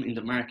one in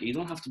the market. You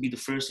don't have to be the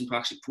first one to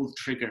actually pull the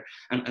trigger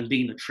and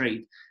be in the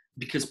trade,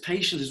 because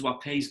patience is what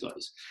pays,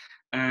 guys.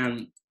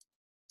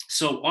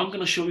 So I'm going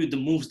to show you the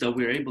moves that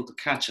we're able to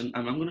catch, and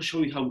I'm going to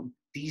show you how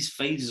these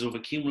phases of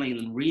accumulating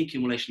and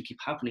reaccumulation keep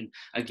happening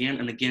again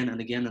and again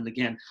and again and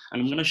again.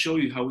 And I'm going to show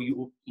you how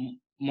you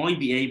might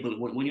be able,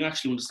 when you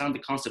actually understand the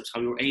concepts,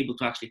 how you're able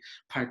to actually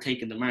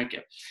partake in the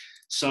market.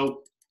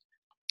 So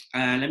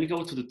let me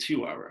go to the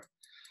 2 hour.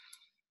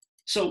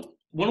 So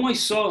when I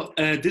saw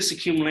this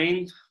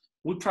accumulating,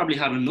 we probably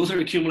had another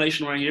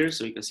accumulation right here.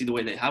 So you can see the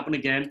way they happen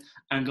again.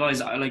 And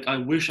guys, I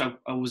wish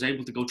I was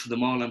able to go through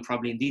them all and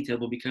probably in detail,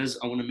 but because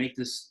I want to make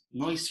this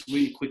nice,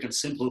 really quick and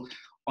simple,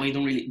 we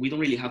don't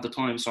really have the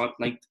time. So I'd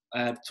like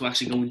to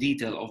actually go in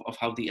detail of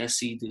how the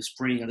SC, the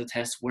spring and the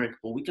test work.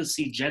 But we can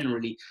see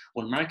generally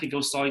when market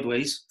goes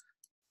sideways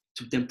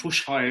to then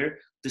push higher,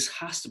 this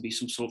has to be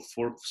some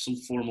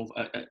form of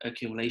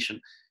accumulation,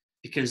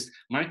 because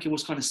market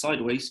was kind of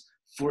sideways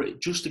for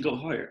it just to go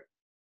higher.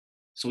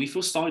 So if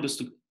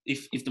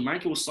if the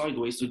market was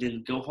sideways to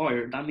then go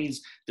higher, that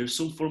means there's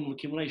some form of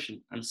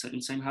accumulation, and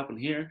the same happened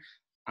here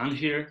and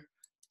here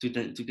to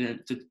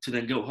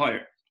then go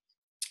higher.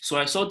 So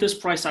I saw this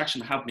price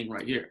action happening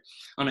right here,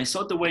 and I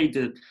saw the way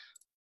that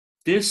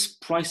this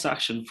price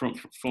action from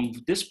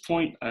this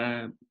point,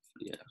 where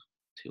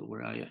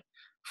are you?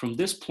 From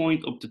this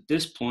point up to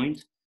this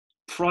point,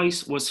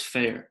 price was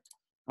fair.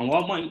 And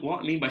what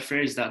I mean by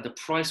fair is that the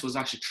price was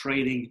actually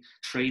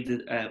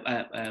traded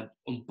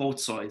on both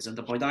sides.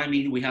 And by that I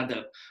mean we had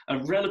a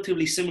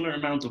relatively similar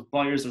amount of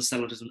buyers and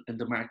sellers in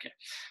the market,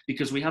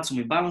 because we had some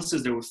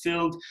imbalances, they were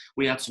filled,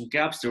 we had some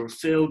gaps, they were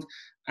filled.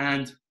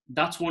 And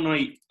that's when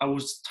I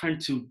was trying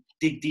to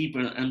dig deeper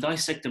and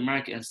dissect the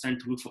market and starting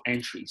to look for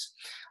entries.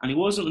 And it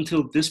wasn't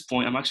until this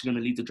point, I'm actually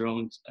going to leave the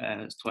drawings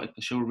so I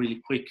can show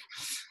really quick.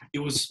 It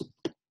was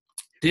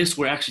this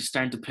we're actually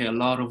starting to pay a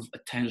lot of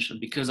attention,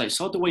 because I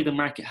saw the way the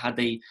market had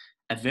a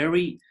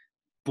very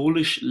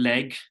bullish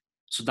leg.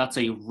 So that's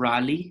a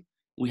rally.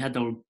 We had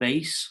our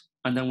base,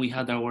 and then we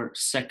had our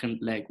second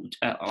leg, which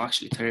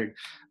actually third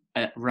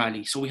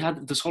rally. So we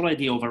had this whole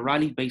idea of a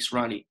rally, base,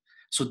 rally.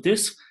 So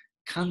this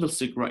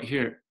candlestick right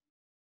here,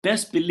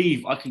 best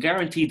believe, I can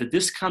guarantee that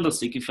this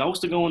candlestick, if I was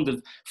to go on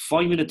the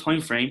 5-minute time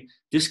frame,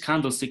 this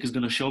candlestick is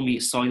going to show me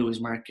a sideways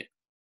market.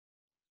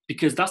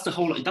 Because that's the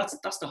whole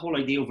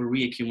idea of a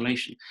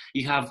reaccumulation.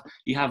 You have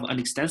an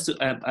extensive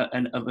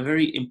a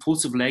very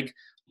impulsive leg,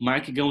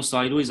 market going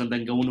sideways and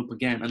then going up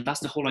again, and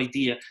that's the whole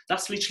idea.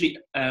 That's literally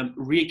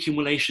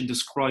reaccumulation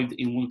described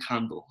in one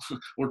candle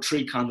or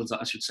 3 candles,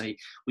 I should say.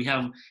 We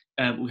have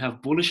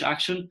bullish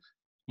action,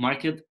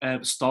 market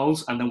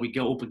stalls, and then we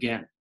go up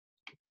again.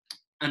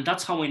 And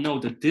that's how I know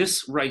that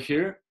this right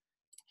here,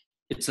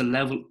 it's a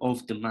level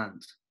of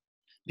demand.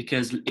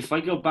 because if I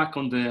go back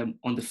on the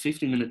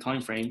 15-minute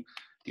time frame,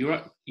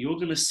 you're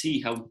going to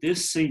see how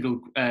this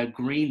single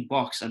green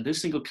box and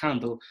this single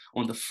candle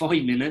on the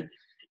 5-minute,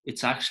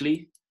 it's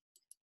actually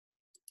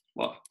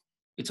what?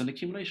 It's an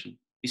accumulation.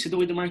 You see the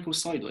way the market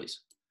was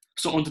sideways.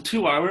 So on the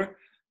 2-hour,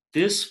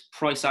 this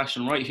price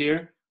action right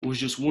here was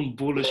just one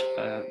bullish.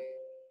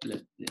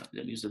 Let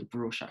me use the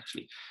brush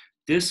actually.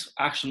 This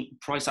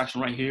price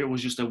action right here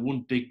was just a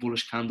one big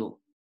bullish candle.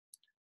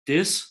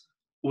 This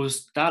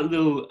was that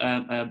little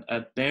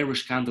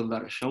bearish candle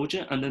that I showed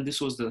you, and then this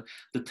was the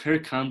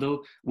third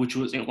candle, which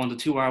was on the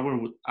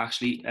 2-hour,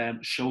 actually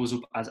shows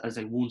up as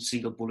a one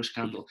single bullish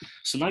candle.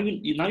 So now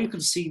you can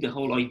see the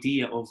whole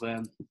idea of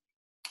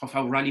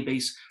how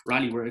rally-based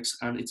rally works,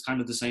 and it's kind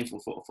of the same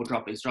for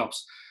drop-based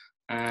drops.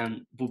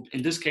 But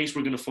in this case,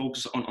 we're going to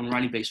focus on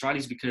rally-based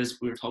rallies because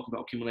we're talking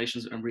about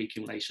accumulations and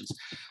reaccumulations.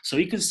 So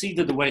you can see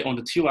that the way on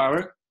the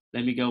 2-hour,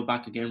 let me go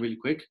back again really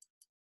quick.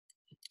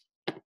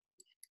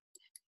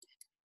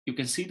 You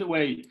can see the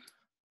way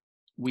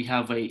we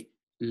have a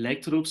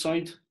leg to the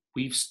upside,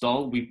 we've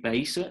stalled, we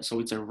base it, so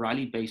it's a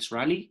rally-based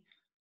rally.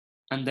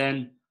 And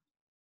then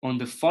on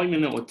the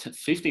 5-minute or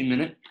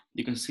 15-minute,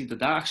 you can see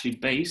that actually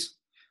base,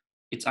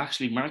 it's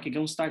actually market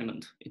going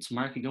stagnant. It's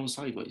market going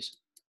sideways.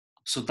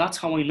 So that's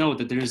how I know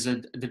that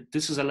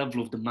this is a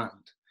level of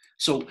demand.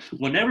 So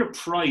whenever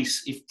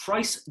if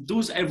price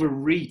does ever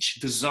reach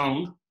the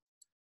zone,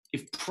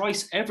 if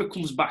price ever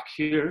comes back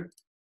here,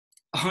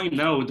 I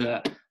know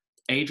that,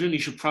 Adrian, you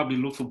should probably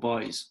look for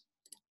buys.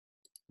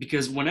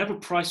 Because whenever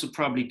price would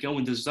probably go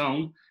in the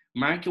zone,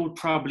 market would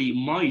probably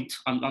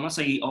I'm not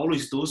saying it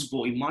always does,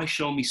 but it might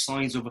show me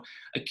signs of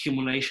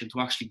accumulation to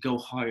actually go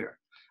higher.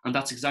 And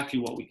that's exactly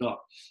what we got.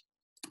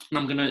 And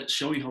I'm going to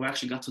show you how I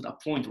actually got to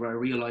that point where I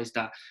realized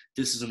that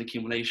this is an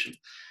accumulation.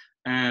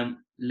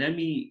 Let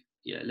me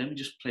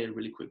just play it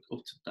really quick up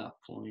to that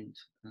point.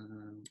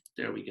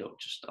 There we go.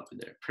 Just stop it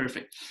there.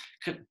 Perfect.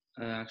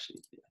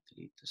 Actually,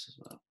 delete this as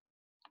well.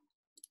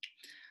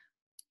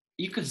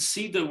 You can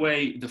see the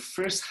way the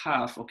first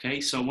half, okay?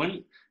 So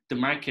when the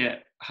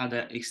market had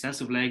an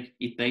extensive leg,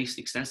 it based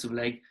extensive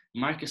leg,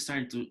 market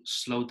starting to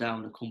slow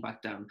down and come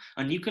back down.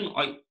 And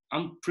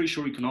I'm pretty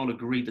sure we can all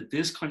agree that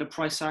this kind of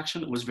price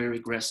action was very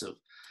aggressive.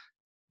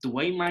 The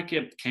way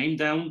market came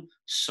down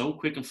so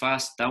quick and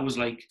fast, that was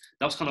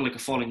kind of like a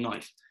falling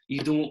knife.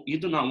 You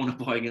do not want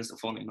to buy against a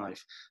falling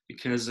knife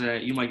because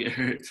you might get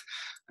hurt.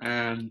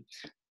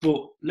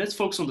 But let's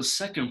focus on the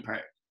second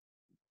part.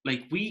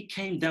 Like, we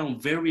came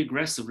down very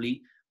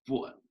aggressively,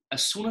 but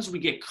as soon as we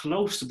get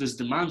close to this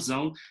demand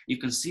zone, you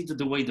can see that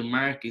the way the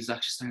market is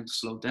actually starting to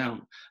slow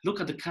down.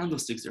 Look at the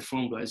candlesticks they're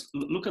from, guys.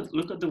 Look at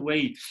the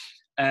way.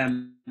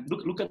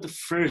 Look at the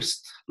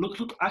first. Look.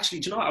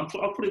 Actually, do you know what?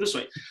 I'll put it this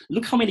way.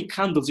 Look how many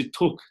candles it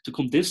took to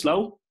come this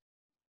low,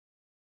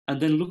 and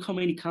then look how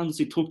many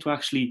candles it took to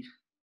actually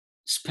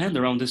spend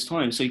around this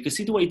time. So you can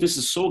see the way this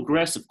is so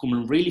aggressive,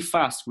 coming really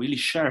fast, really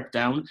sharp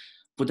down.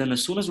 But then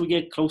as soon as we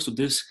get close to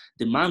this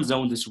demand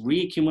zone, this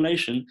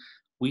reaccumulation,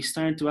 we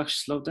start to actually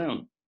slow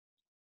down.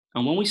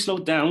 And when we slow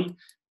down,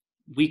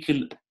 we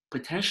can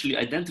potentially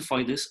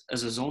identify this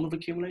as a zone of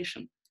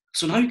accumulation.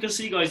 So now you can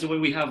see, guys, the way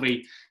we have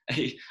a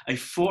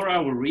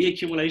 4-hour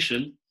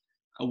reaccumulation,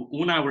 a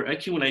 1-hour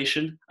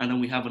accumulation, and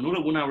then we have another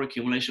 1-hour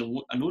accumulation,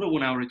 another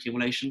 1-hour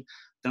accumulation,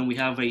 then we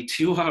have a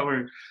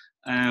 2-hour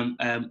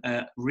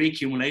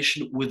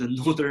reaccumulation with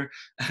another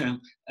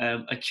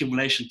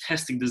accumulation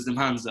testing this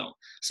demand zone.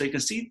 So you can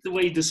see the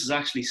way this is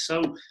actually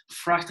so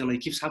fractal.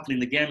 It keeps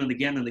happening again and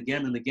again and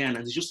again and again,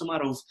 and it's just a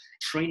matter of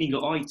training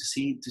your eye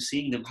to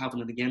seeing them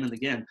happening again and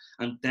again.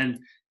 And then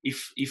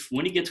if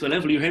when you get to a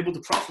level, you're able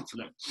to profit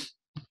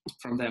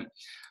from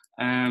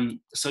them.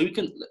 So you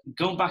can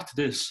go back to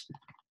this.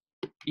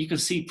 You can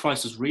see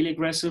price is really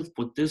aggressive,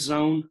 but this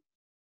zone,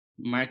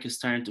 market is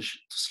starting to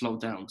slow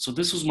down. So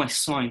this was my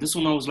sign. This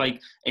one I was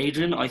like,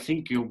 Adrian, I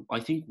think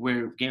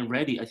we're getting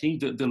ready. I think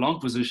the long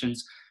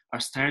positions are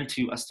starting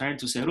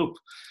to set up.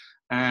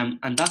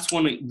 And that's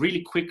one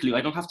really quickly.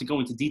 I don't have to go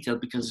into detail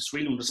because it's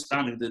really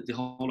understanding the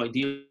whole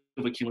idea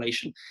of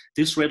accumulation.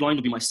 This red line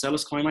will be my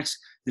seller's climax.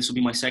 This will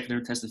be my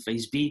secondary test in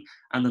phase B.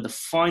 And then the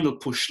final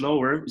push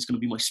lower is going to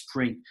be my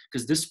spring,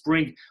 because this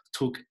spring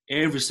took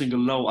every single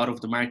low out of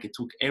the market,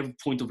 took every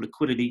point of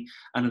liquidity.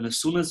 And then as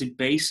soon as it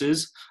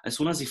bases, as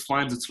soon as it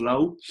finds its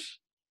low,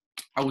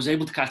 I was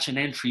able to catch an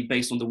entry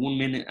based on the 1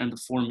 minute and the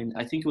 4 minute.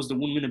 I think it was the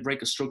 1 minute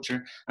break of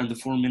structure and the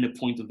 4 minute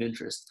point of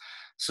interest.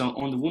 So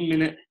on the 1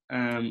 minute,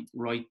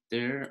 right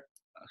there,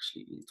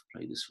 actually I need to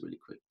play this really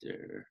quick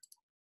there.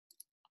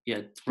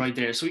 Yeah, right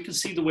there. So you can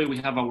see the way we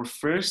have our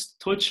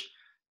first touch,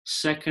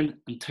 second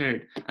and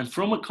third. And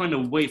from a kind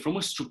of way, from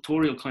a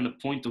structural kind of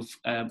point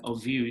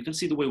of view, you can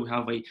see the way we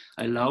have a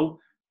low,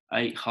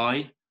 a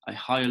high, a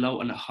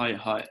low, and a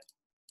high.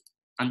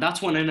 And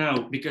that's when I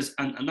know, because,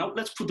 and now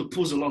let's put the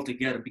puzzle all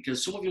together,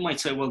 because some of you might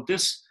say, well,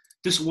 this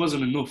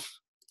wasn't enough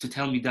to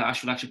tell me that I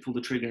should actually pull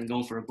the trigger and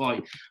go for a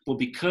buy. But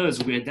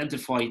because we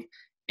identified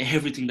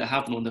everything that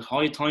happened on the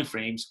high time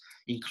frames,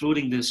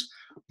 including this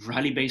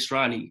rally-based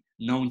rally,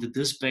 knowing that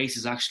this base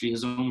is actually a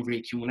zone of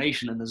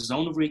reaccumulation, and the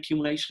zone of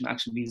reaccumulation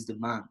actually means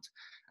demand.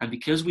 And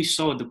because we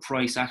saw the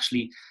price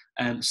actually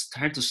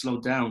start to slow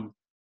down,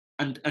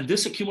 and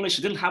this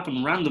accumulation didn't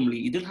happen randomly,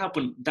 it didn't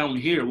happen down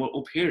here or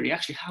up here, it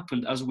actually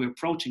happened as we're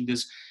approaching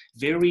this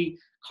very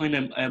kind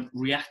of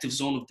reactive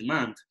zone of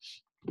demand.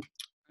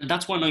 And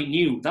that's when I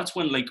knew, that's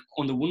when, like,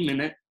 on the 1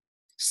 minute,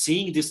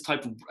 seeing this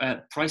type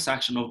of price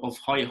action of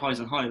high highs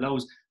and high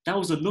lows, that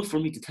was enough for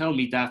me to tell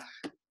me that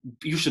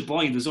you should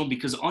buy in the zone,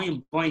 because I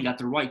am buying at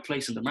the right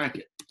place in the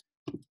market.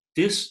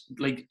 This,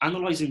 like,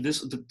 analyzing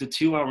this, the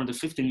 2 hour and the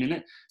 15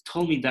 minute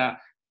told me that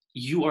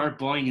you are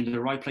buying in the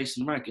right place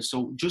in the market.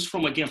 So just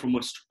from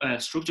a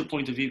structure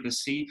point of view, you can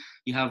see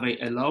you have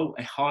a low,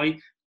 a high.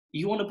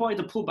 You want to buy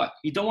the pullback.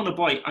 You don't want to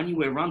buy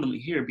anywhere randomly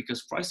here,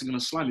 because price is going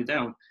to slam you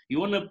down. You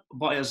want to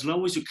buy as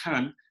low as you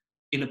can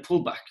in a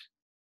pullback,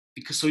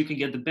 because so you can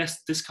get the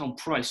best discount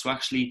price to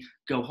actually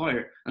go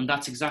higher. And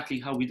that's exactly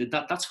how we did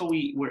that. That's how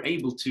we were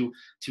able to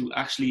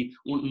actually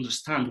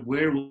understand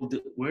where will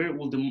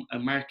the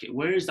market,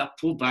 where is that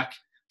pullback,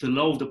 the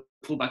low of the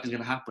pullback is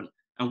going to happen.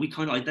 And we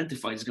kind of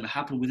identified it's going to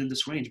happen within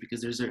this range,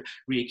 because there's a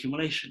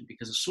reaccumulation.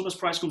 Because as soon as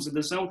price comes in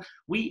the zone,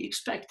 we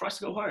expect price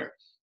to go higher.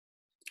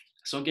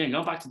 So again,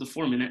 go back to the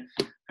 4 minute,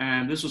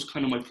 and this was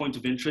kind of my point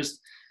of interest.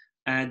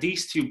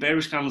 These two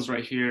bearish candles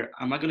right here,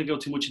 I'm not going to go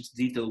too much into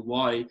detail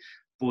why,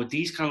 but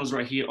these candles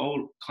right here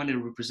all kind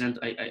of represent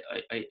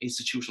a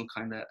institutional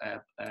kind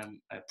of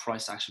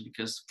price action,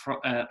 because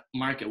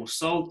market was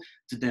sold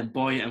to then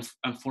buy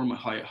and form a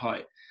higher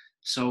high.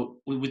 So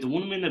with the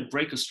 1 minute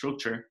break of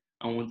structure,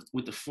 and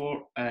with the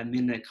 4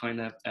 minute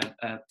kind of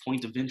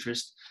point of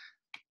interest,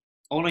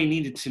 all I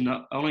needed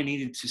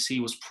to see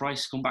was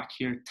price come back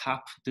here,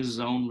 tap this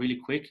zone really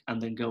quick,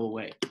 and then go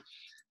away.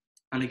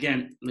 And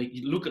again, like,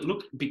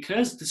 look,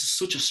 because this is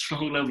such a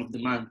strong level of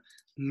demand,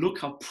 look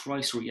how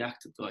price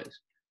reacted, guys.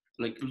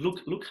 Like,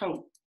 look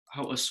how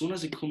as soon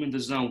as it come in the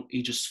zone,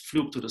 it just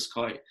flew up to the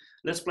sky.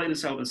 Let's play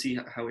this out and see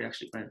how we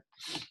actually went.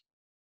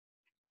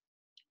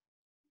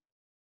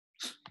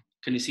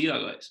 Can you see that,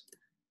 guys?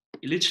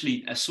 It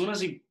literally, as soon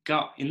as it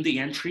got in the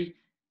entry,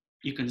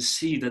 you can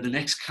see that the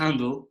next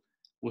candle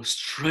was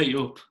straight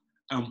up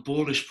and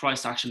bullish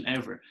price action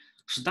ever.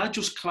 So that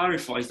just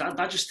clarifies,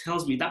 that just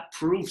tells me, that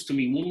proves to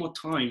me one more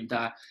time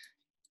that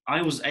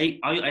I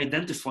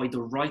identified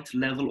the right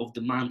level of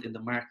demand in the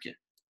market.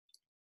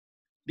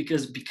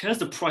 Because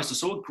the price is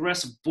so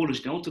aggressive,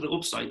 bullish, going to the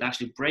upside,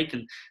 actually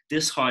breaking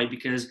this high,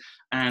 because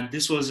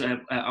this was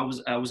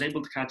I was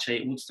able to catch a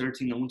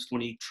 113 and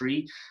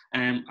 123.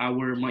 My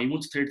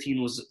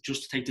 113 was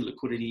just to take the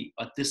liquidity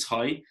at this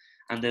high,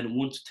 and then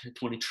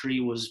 123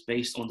 was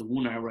based on the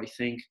 1 hour, I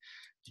think,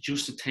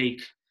 just to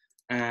take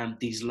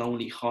these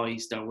lonely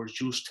highs that were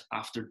just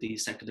after the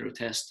secondary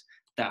test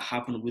that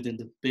happened within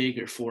the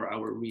bigger 4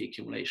 hour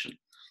reaccumulation.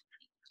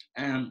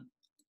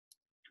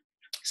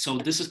 So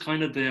this is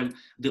kind of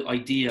the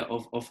idea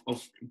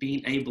of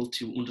being able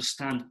to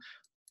understand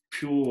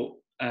pure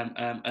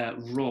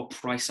raw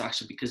price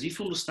action, because if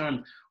you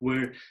understand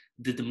where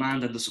the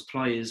demand and the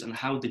supply is, and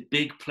how the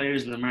big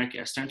players in the market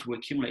are starting to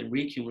accumulate and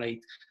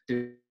reaccumulate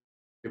their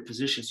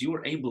positions, you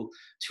are able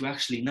to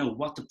actually know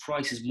what the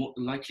price is more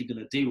likely going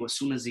to do as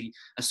soon as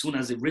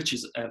it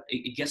reaches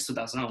it gets to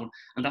that zone.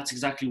 And that's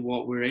exactly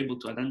what we're able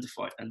to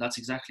identify, and that's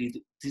exactly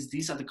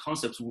these are the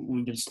concepts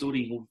we've been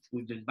studying,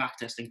 we've been back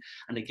testing,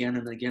 and again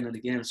and again and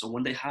again. So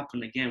when they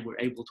happen again, we're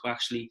able to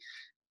actually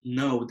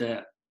know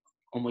that,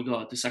 oh my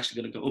God, this is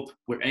actually going to go up.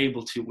 We're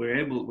able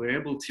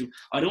to,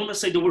 I don't want to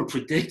say the word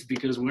predict,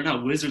 because we're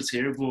not wizards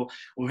here, but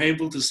we're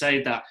able to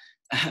say that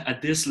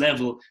at this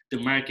level, the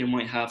market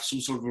might have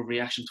some sort of a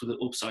reaction to the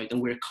upside,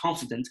 and we're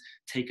confident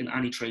taking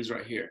any trades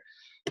right here.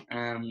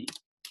 And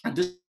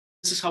this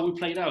is how we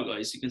played out,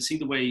 guys. You can see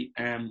the way,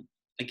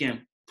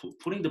 again,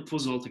 putting the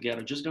puzzle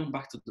together, just going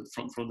back to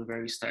from the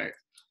very start.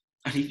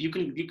 And if you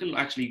can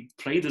actually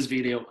play this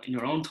video in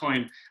your own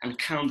time and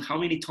count how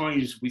many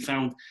times we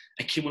found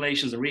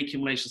accumulations and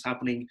reaccumulations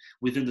happening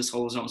within this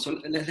whole zone.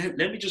 So let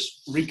me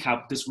just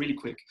recap this really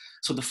quick.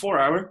 So the 4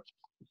 hour,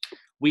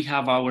 we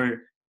have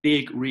our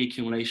big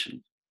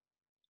reaccumulation,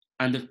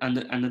 and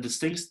the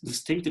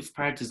distinctive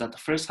part is that the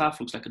first half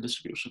looks like a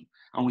distribution,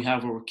 and we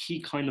have our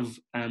key kind of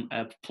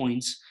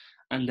points,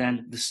 and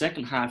then the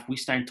second half we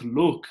start to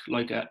look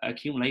like a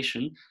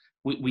accumulation.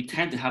 We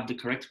tend to have the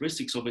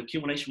characteristics of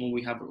accumulation when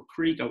we have our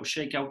creek, our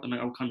shakeout, and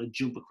our kind of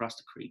jump across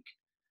the creek.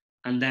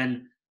 And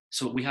then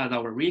so we had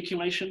our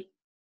reaccumulation,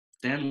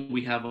 then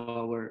we have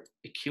our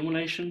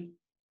accumulation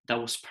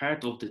that was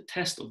part of the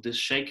test of this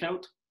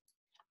shakeout.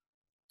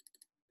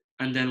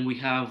 And then we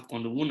have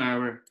on the 1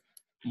 hour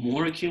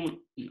more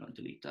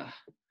delete that.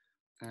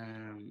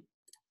 And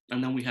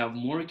then we have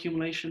more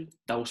accumulation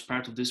that was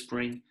part of this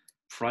spring.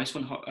 Price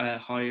went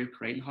higher,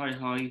 creating higher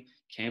high,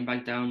 came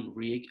back down,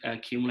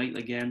 reaccumulate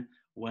again,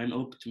 went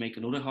up to make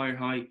another higher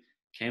high,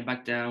 came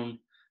back down,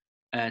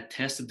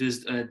 tested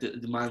this the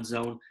demand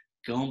zone,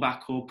 going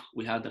back up.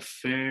 We had the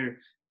fair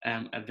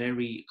a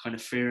very kind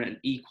of fair and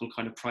equal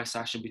kind of price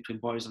action between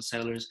buyers and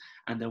sellers.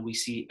 And then we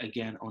see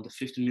again on the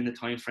 15-minute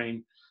time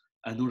frame,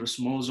 another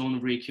small zone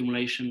of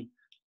reaccumulation,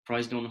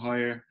 price going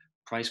higher,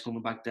 price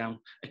coming back down,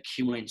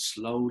 accumulating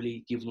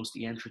slowly, giving us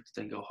the entry to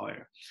then go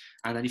higher.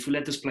 And then if we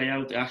let this play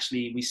out,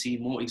 actually we see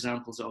more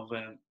examples of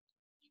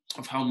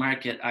how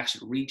market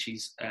actually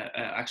reaches,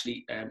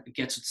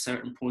 gets to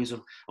certain points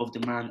of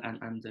demand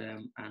and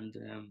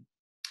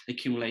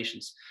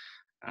accumulations.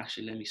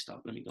 Actually, let me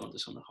stop. Let me go on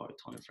this on the hard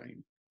time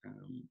frame.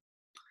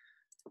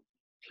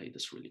 Play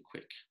this really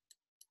quick.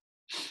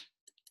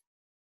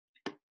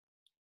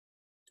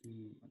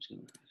 I'm just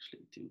going to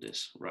actually do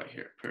this right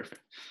here.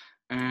 Perfect.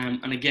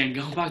 And again,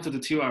 going back to the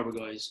 2 hour,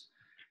 guys,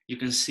 you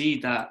can see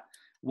that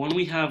when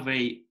we have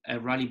a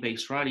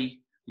rally-based rally,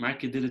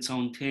 market did its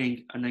own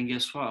thing, and then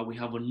guess what? We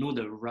have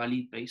another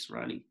rally-based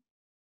rally.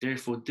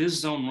 Therefore,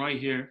 this zone right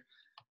here,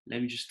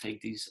 let me just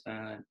take these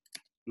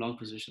long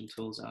position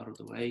tools out of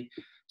the way.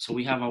 So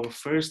we have our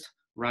first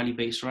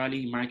rally-based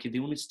rally, market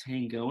doing its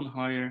thing, going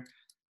higher,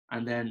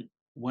 and then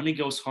when it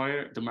goes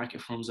higher, the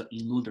market forms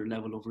another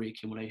level of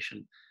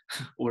reaccumulation,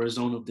 or a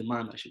zone of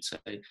demand, I should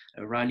say,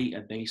 a rally,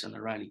 a base, and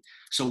a rally.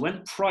 So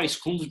when price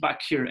comes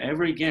back here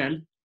ever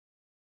again,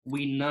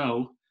 we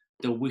know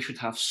that we should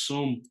have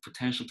some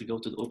potential to go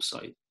to the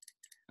upside.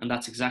 And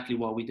that's exactly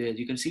what we did.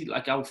 You can see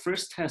like our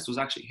first test was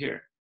actually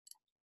here.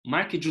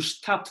 Market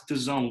just tapped the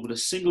zone with a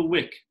single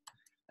wick,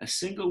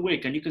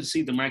 and you can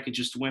see the market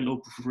just went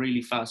up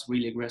really fast,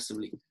 really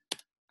aggressively.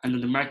 And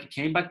then the market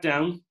came back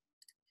down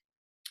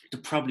to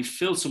probably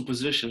fill some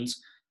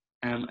positions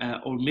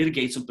or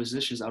mitigate some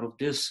positions out of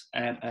this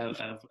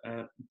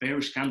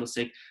bearish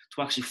candlestick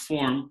to actually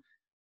form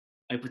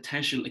a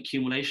potential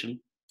accumulation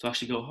to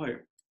actually go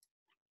higher.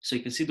 So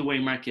you can see the way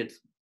market,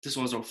 this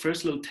was our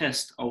first little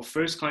test, our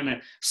first kind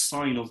of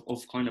sign of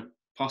kind of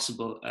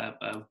possible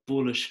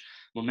bullish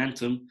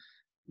momentum.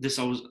 This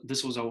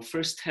was our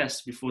first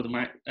test before the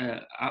market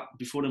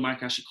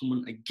actually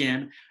coming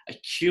again,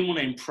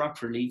 accumulating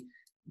properly.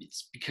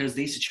 It's because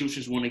the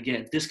institutions want to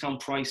get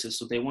discount prices,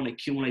 so they want to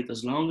accumulate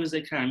as long as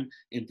they can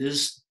in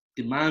this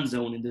demand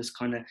zone, in this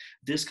kind of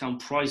discount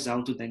price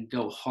zone, to then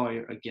go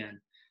higher again.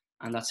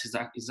 And that's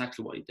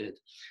exactly what it did.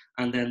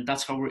 And then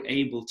that's how we're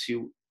able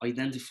to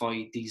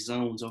identify these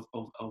zones of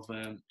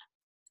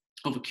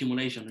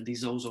accumulation and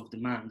these zones of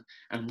demand,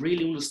 and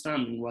really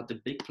understanding what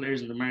the big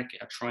players in the market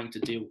are trying to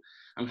do,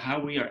 and how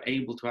we are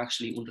able to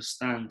actually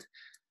understand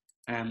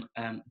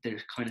their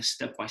kind of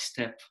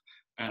step-by-step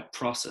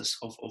process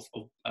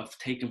of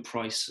taking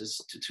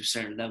prices to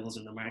certain levels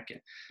in the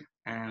market.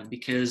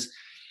 Because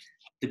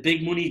the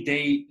big money,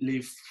 they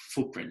leave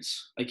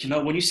footprints. Like, you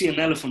know, when you see an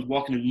elephant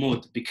walking in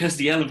mud, because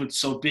the elephant's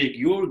so big,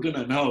 you're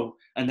gonna know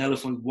an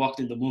elephant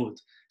walked in the mud.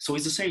 So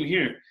it's the same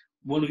here.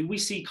 When we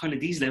see kind of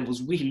these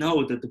levels, we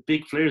know that the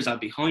big players are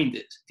behind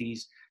it.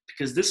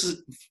 Because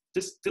this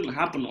didn't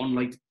happen on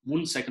like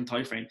 1 second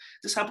time frame.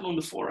 This happened on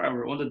the 4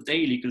 hour, on the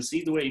daily. You can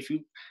see the way if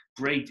you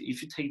take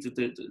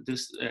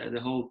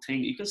the whole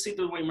thing, you can see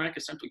the way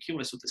markets start to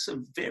accumulate. So this is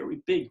a very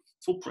big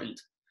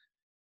footprint.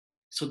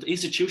 So the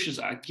institutions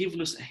are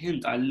giving us a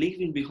hint, are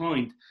leaving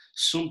behind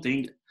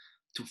something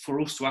for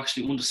us to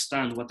actually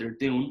understand what they're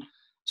doing,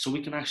 so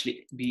we can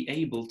actually be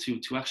able to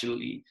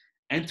actually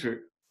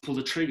pull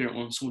the trigger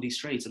on some of these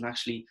trades and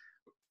actually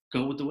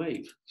go with the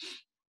wave.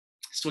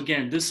 So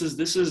again, these are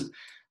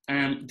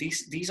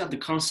the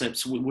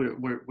concepts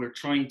we're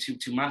trying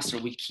to master.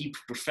 We keep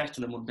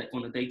perfecting them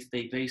on a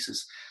day-to-day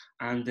basis,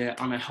 and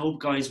I hope,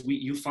 guys,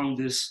 you found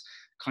this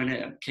kind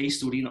of case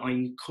study. And I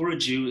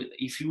encourage you,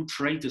 if you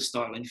trade this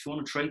style, and if you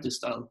want to trade this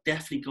style,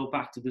 definitely go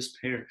back to this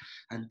pair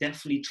and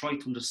definitely try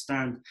to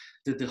understand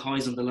the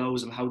highs and the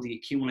lows, and how the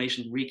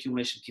accumulation,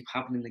 reaccumulation keep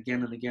happening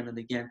again and again and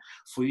again,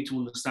 for you to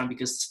understand,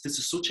 because this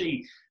is such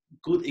a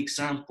good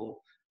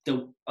example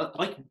that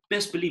I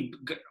best believe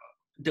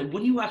that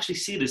when you actually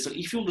see this,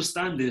 if you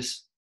understand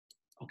this,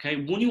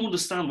 okay, when you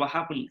understand what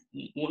happened,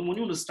 when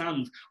you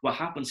understand what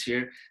happens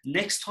here,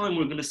 next time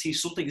we're going to see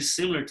something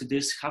similar to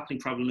this happening,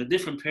 probably in a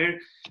different pair,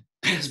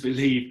 best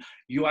believe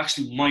you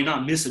actually might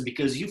not miss it,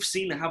 because you've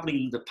seen it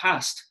happening in the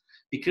past.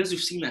 Because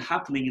you've seen it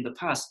happening in the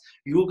past,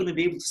 you're going to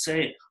be able to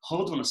say,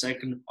 hold on a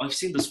second, I've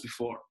seen this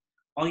before.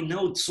 I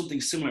know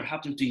something similar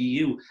happened to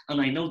you, and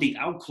I know the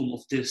outcome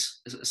of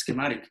this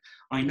schematic.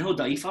 I know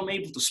that if I'm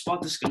able to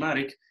spot the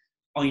schematic,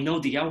 I know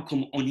the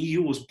outcome on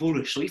EU was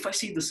bullish. So if I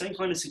see the same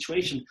kind of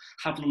situation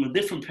happen on a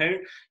different pair,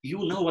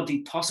 you know what the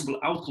possible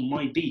outcome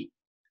might be.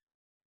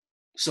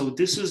 So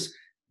this is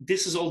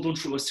all done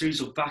through a series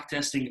of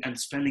backtesting and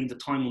spending the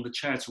time on the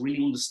charts,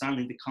 really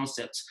understanding the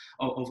concepts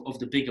of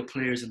the bigger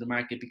players in the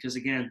market. Because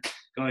again,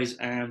 guys,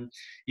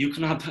 you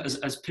cannot,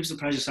 as Pips of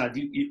Persia said,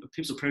 you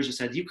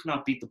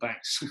cannot beat the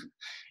banks.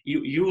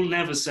 You'll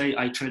never say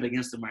I trade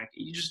against the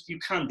market. You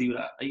can't do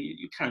that.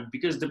 You can't,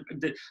 because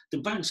the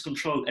banks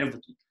control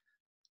everything.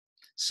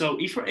 So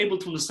if you're able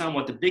to understand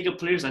what the bigger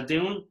players are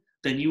doing,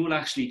 then you will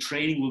actually,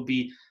 trading will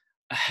be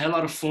a hell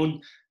lot of fun.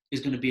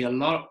 It's going to be a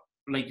lot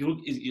like you're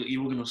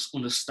going to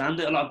understand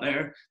it a lot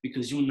better,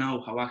 because you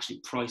know how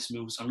actually price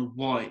moves and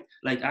why.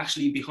 Like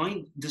actually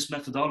behind this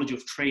methodology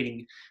of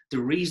trading, the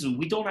reason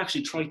we don't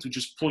actually try to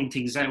just point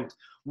things out,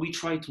 we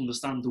try to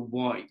understand the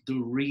why, the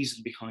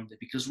reason behind it.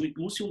 Because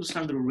once you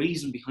understand the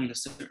reason behind a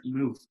certain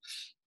move,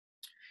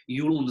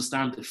 you'll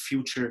understand the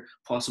future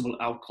possible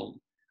outcome.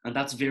 And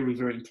that's very,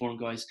 very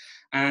important, guys.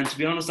 And to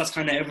be honest, that's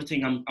kind of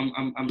everything.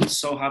 I'm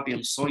so happy.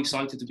 I'm so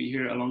excited to be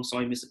here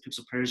alongside Mr. Pips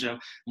of Persia,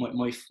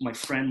 my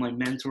friend, my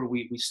mentor.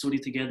 We study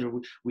together,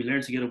 we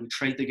learn together, we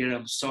trade together.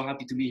 I'm so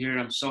happy to be here.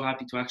 I'm so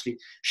happy to actually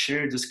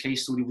share this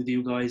case study with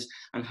you guys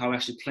and how I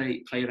actually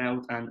play it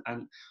out. And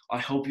I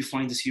hope you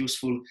find this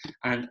useful.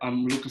 And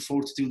I'm looking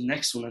forward to do the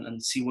next one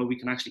and see what we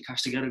can actually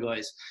catch together,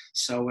 guys.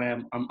 So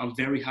I'm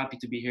very happy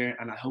to be here,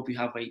 and I hope you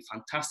have a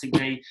fantastic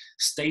day.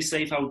 Stay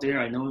safe out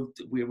there. I know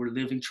we're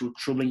living through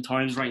troubling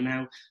times right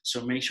now,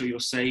 so make sure you're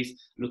safe,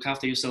 look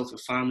after yourself, your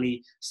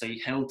family, stay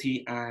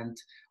healthy, and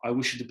I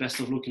wish you the best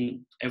of luck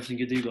in everything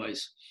you do,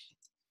 guys.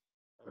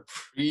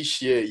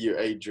 Appreciate you,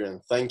 Adrian.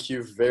 Thank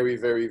you very,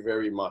 very,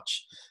 very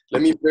much.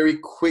 Let me very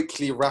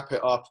quickly wrap it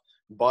up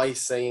by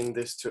saying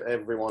this to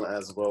everyone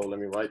as well.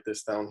 Let me write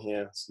this down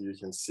here so you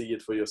can see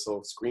it for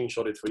yourself,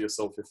 screenshot it for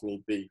yourself if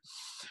need be.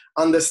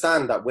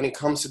 Understand that when it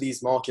comes to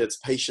these markets,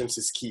 patience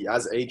is key.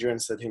 As Adrian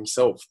said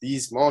himself,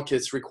 these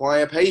markets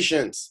require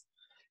patience.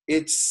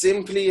 It's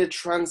simply a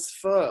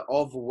transfer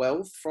of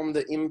wealth from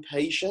the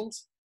impatient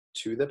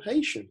to the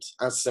patient.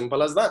 As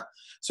simple as that.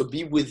 So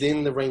be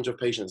within the range of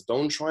patience.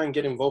 Don't try and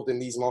get involved in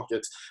these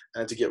markets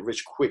to get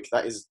rich quick.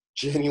 That is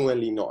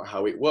genuinely not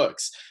how it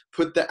works.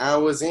 Put the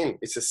hours in.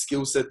 It's a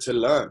skill set to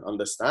learn.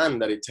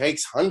 Understand that it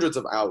takes hundreds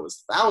of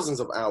hours,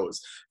 thousands of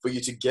hours for you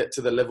to get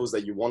to the levels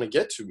that you want to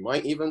get to.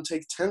 Might even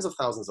take tens of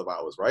thousands of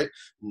hours, right?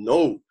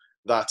 Know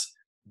that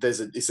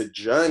it's a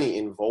journey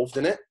involved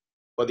in it,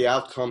 but the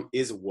outcome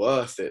is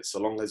worth it so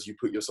long as you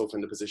put yourself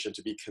in the position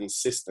to be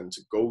consistent,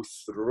 to go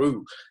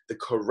through the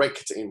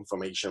correct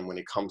information when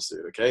it comes to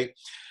it, okay?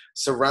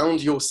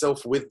 Surround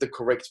yourself with the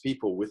correct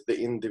people, with the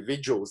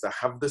individuals that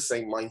have the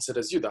same mindset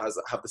as you, that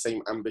have the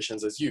same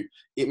ambitions as you.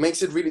 It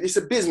makes it really, it's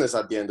a business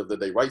at the end of the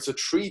day, right? So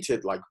treat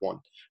it like one.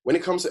 When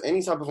it comes to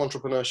any type of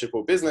entrepreneurship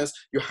or business,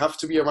 you have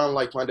to be around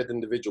like-minded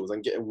individuals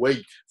and get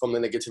away from the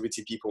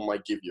negativity people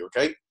might give you,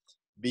 okay?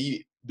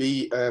 Be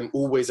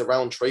always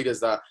around traders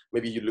that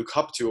maybe you look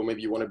up to, or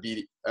maybe you want to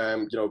be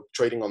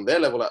trading on their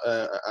level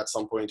at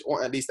some point,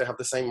 or at least they have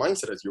the same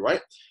mindset as you,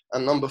 right?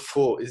 And number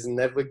 4 is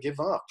never give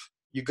up.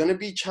 You're going to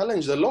be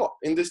challenged a lot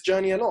in this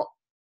journey, a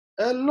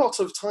lot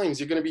of times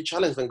you're going to be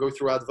challenged and go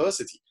through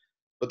adversity,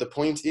 but the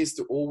point is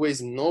to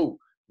always know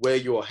where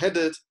you're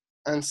headed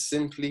and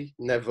simply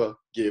never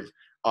give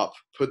up.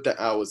 Put the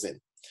hours in.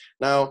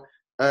 Now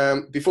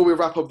before we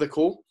wrap up the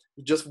call,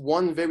 just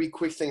one very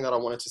quick thing that I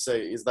wanted to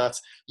say is that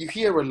you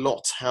hear a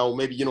lot how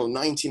maybe,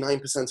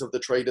 99% of the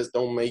traders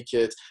don't make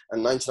it,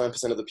 and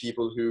 99% of the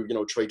people who,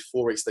 trade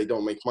Forex, they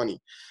don't make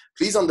money.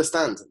 Please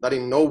understand that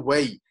in no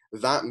way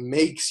that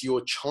makes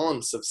your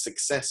chance of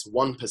success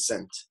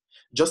 1%.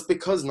 Just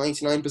because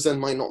 99%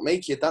 might not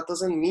make it, that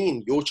doesn't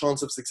mean your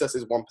chance of success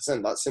is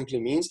 1%. That simply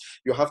means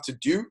you have to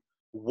do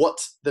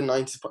what the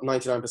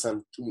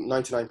 99%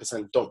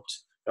 don't.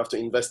 You have to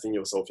invest in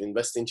yourself,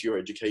 invest into your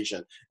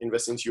education,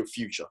 invest into your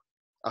future.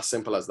 As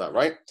simple as that,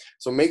 right?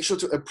 So make sure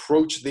to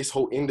approach this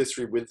whole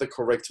industry with the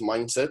correct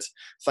mindset.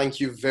 Thank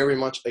you very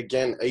much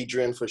again,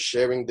 Adrian, for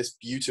sharing this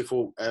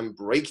beautiful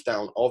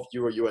breakdown of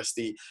Euro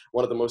USD,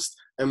 one of the most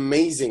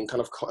amazing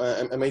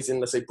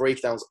let's say,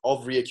 breakdowns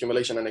of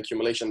reaccumulation and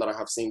accumulation that I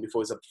have seen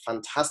before. Is a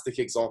fantastic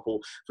example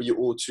for you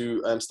all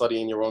to study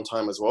in your own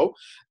time as well.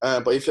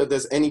 But if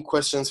there's any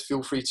questions,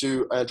 feel free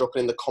to drop it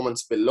in the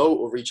comments below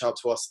or reach out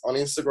to us on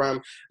Instagram.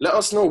 Let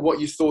us know what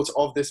you thought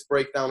of this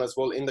breakdown as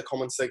well in the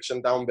comment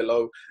section down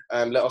below.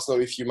 Let us know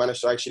if you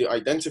managed to actually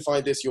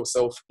identify this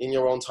yourself in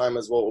your own time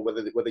as well, or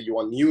whether you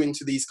are new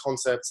into these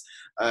concepts.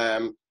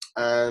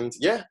 And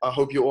yeah, I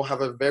hope you all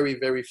have a very,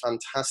 very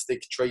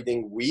fantastic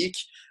trading week.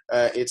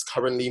 It's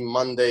currently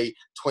Monday,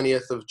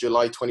 20th of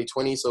July,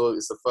 2020. So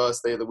it's the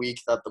first day of the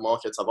week that the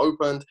markets have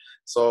opened.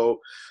 So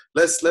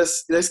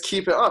let's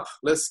keep it up.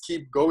 Let's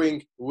keep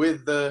going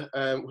with the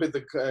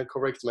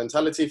correct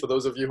mentality. For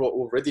those of you who are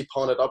already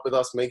partnered up with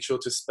us, make sure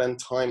to spend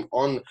time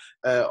on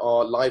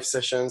our live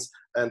sessions,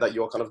 and that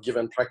you're kind of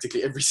given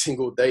practically every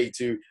single day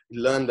to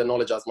learn the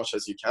knowledge as much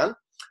as you can.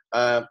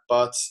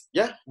 But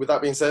yeah, with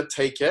that being said,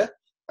 take care.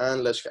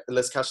 And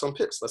let's catch some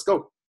pips. Let's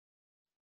go.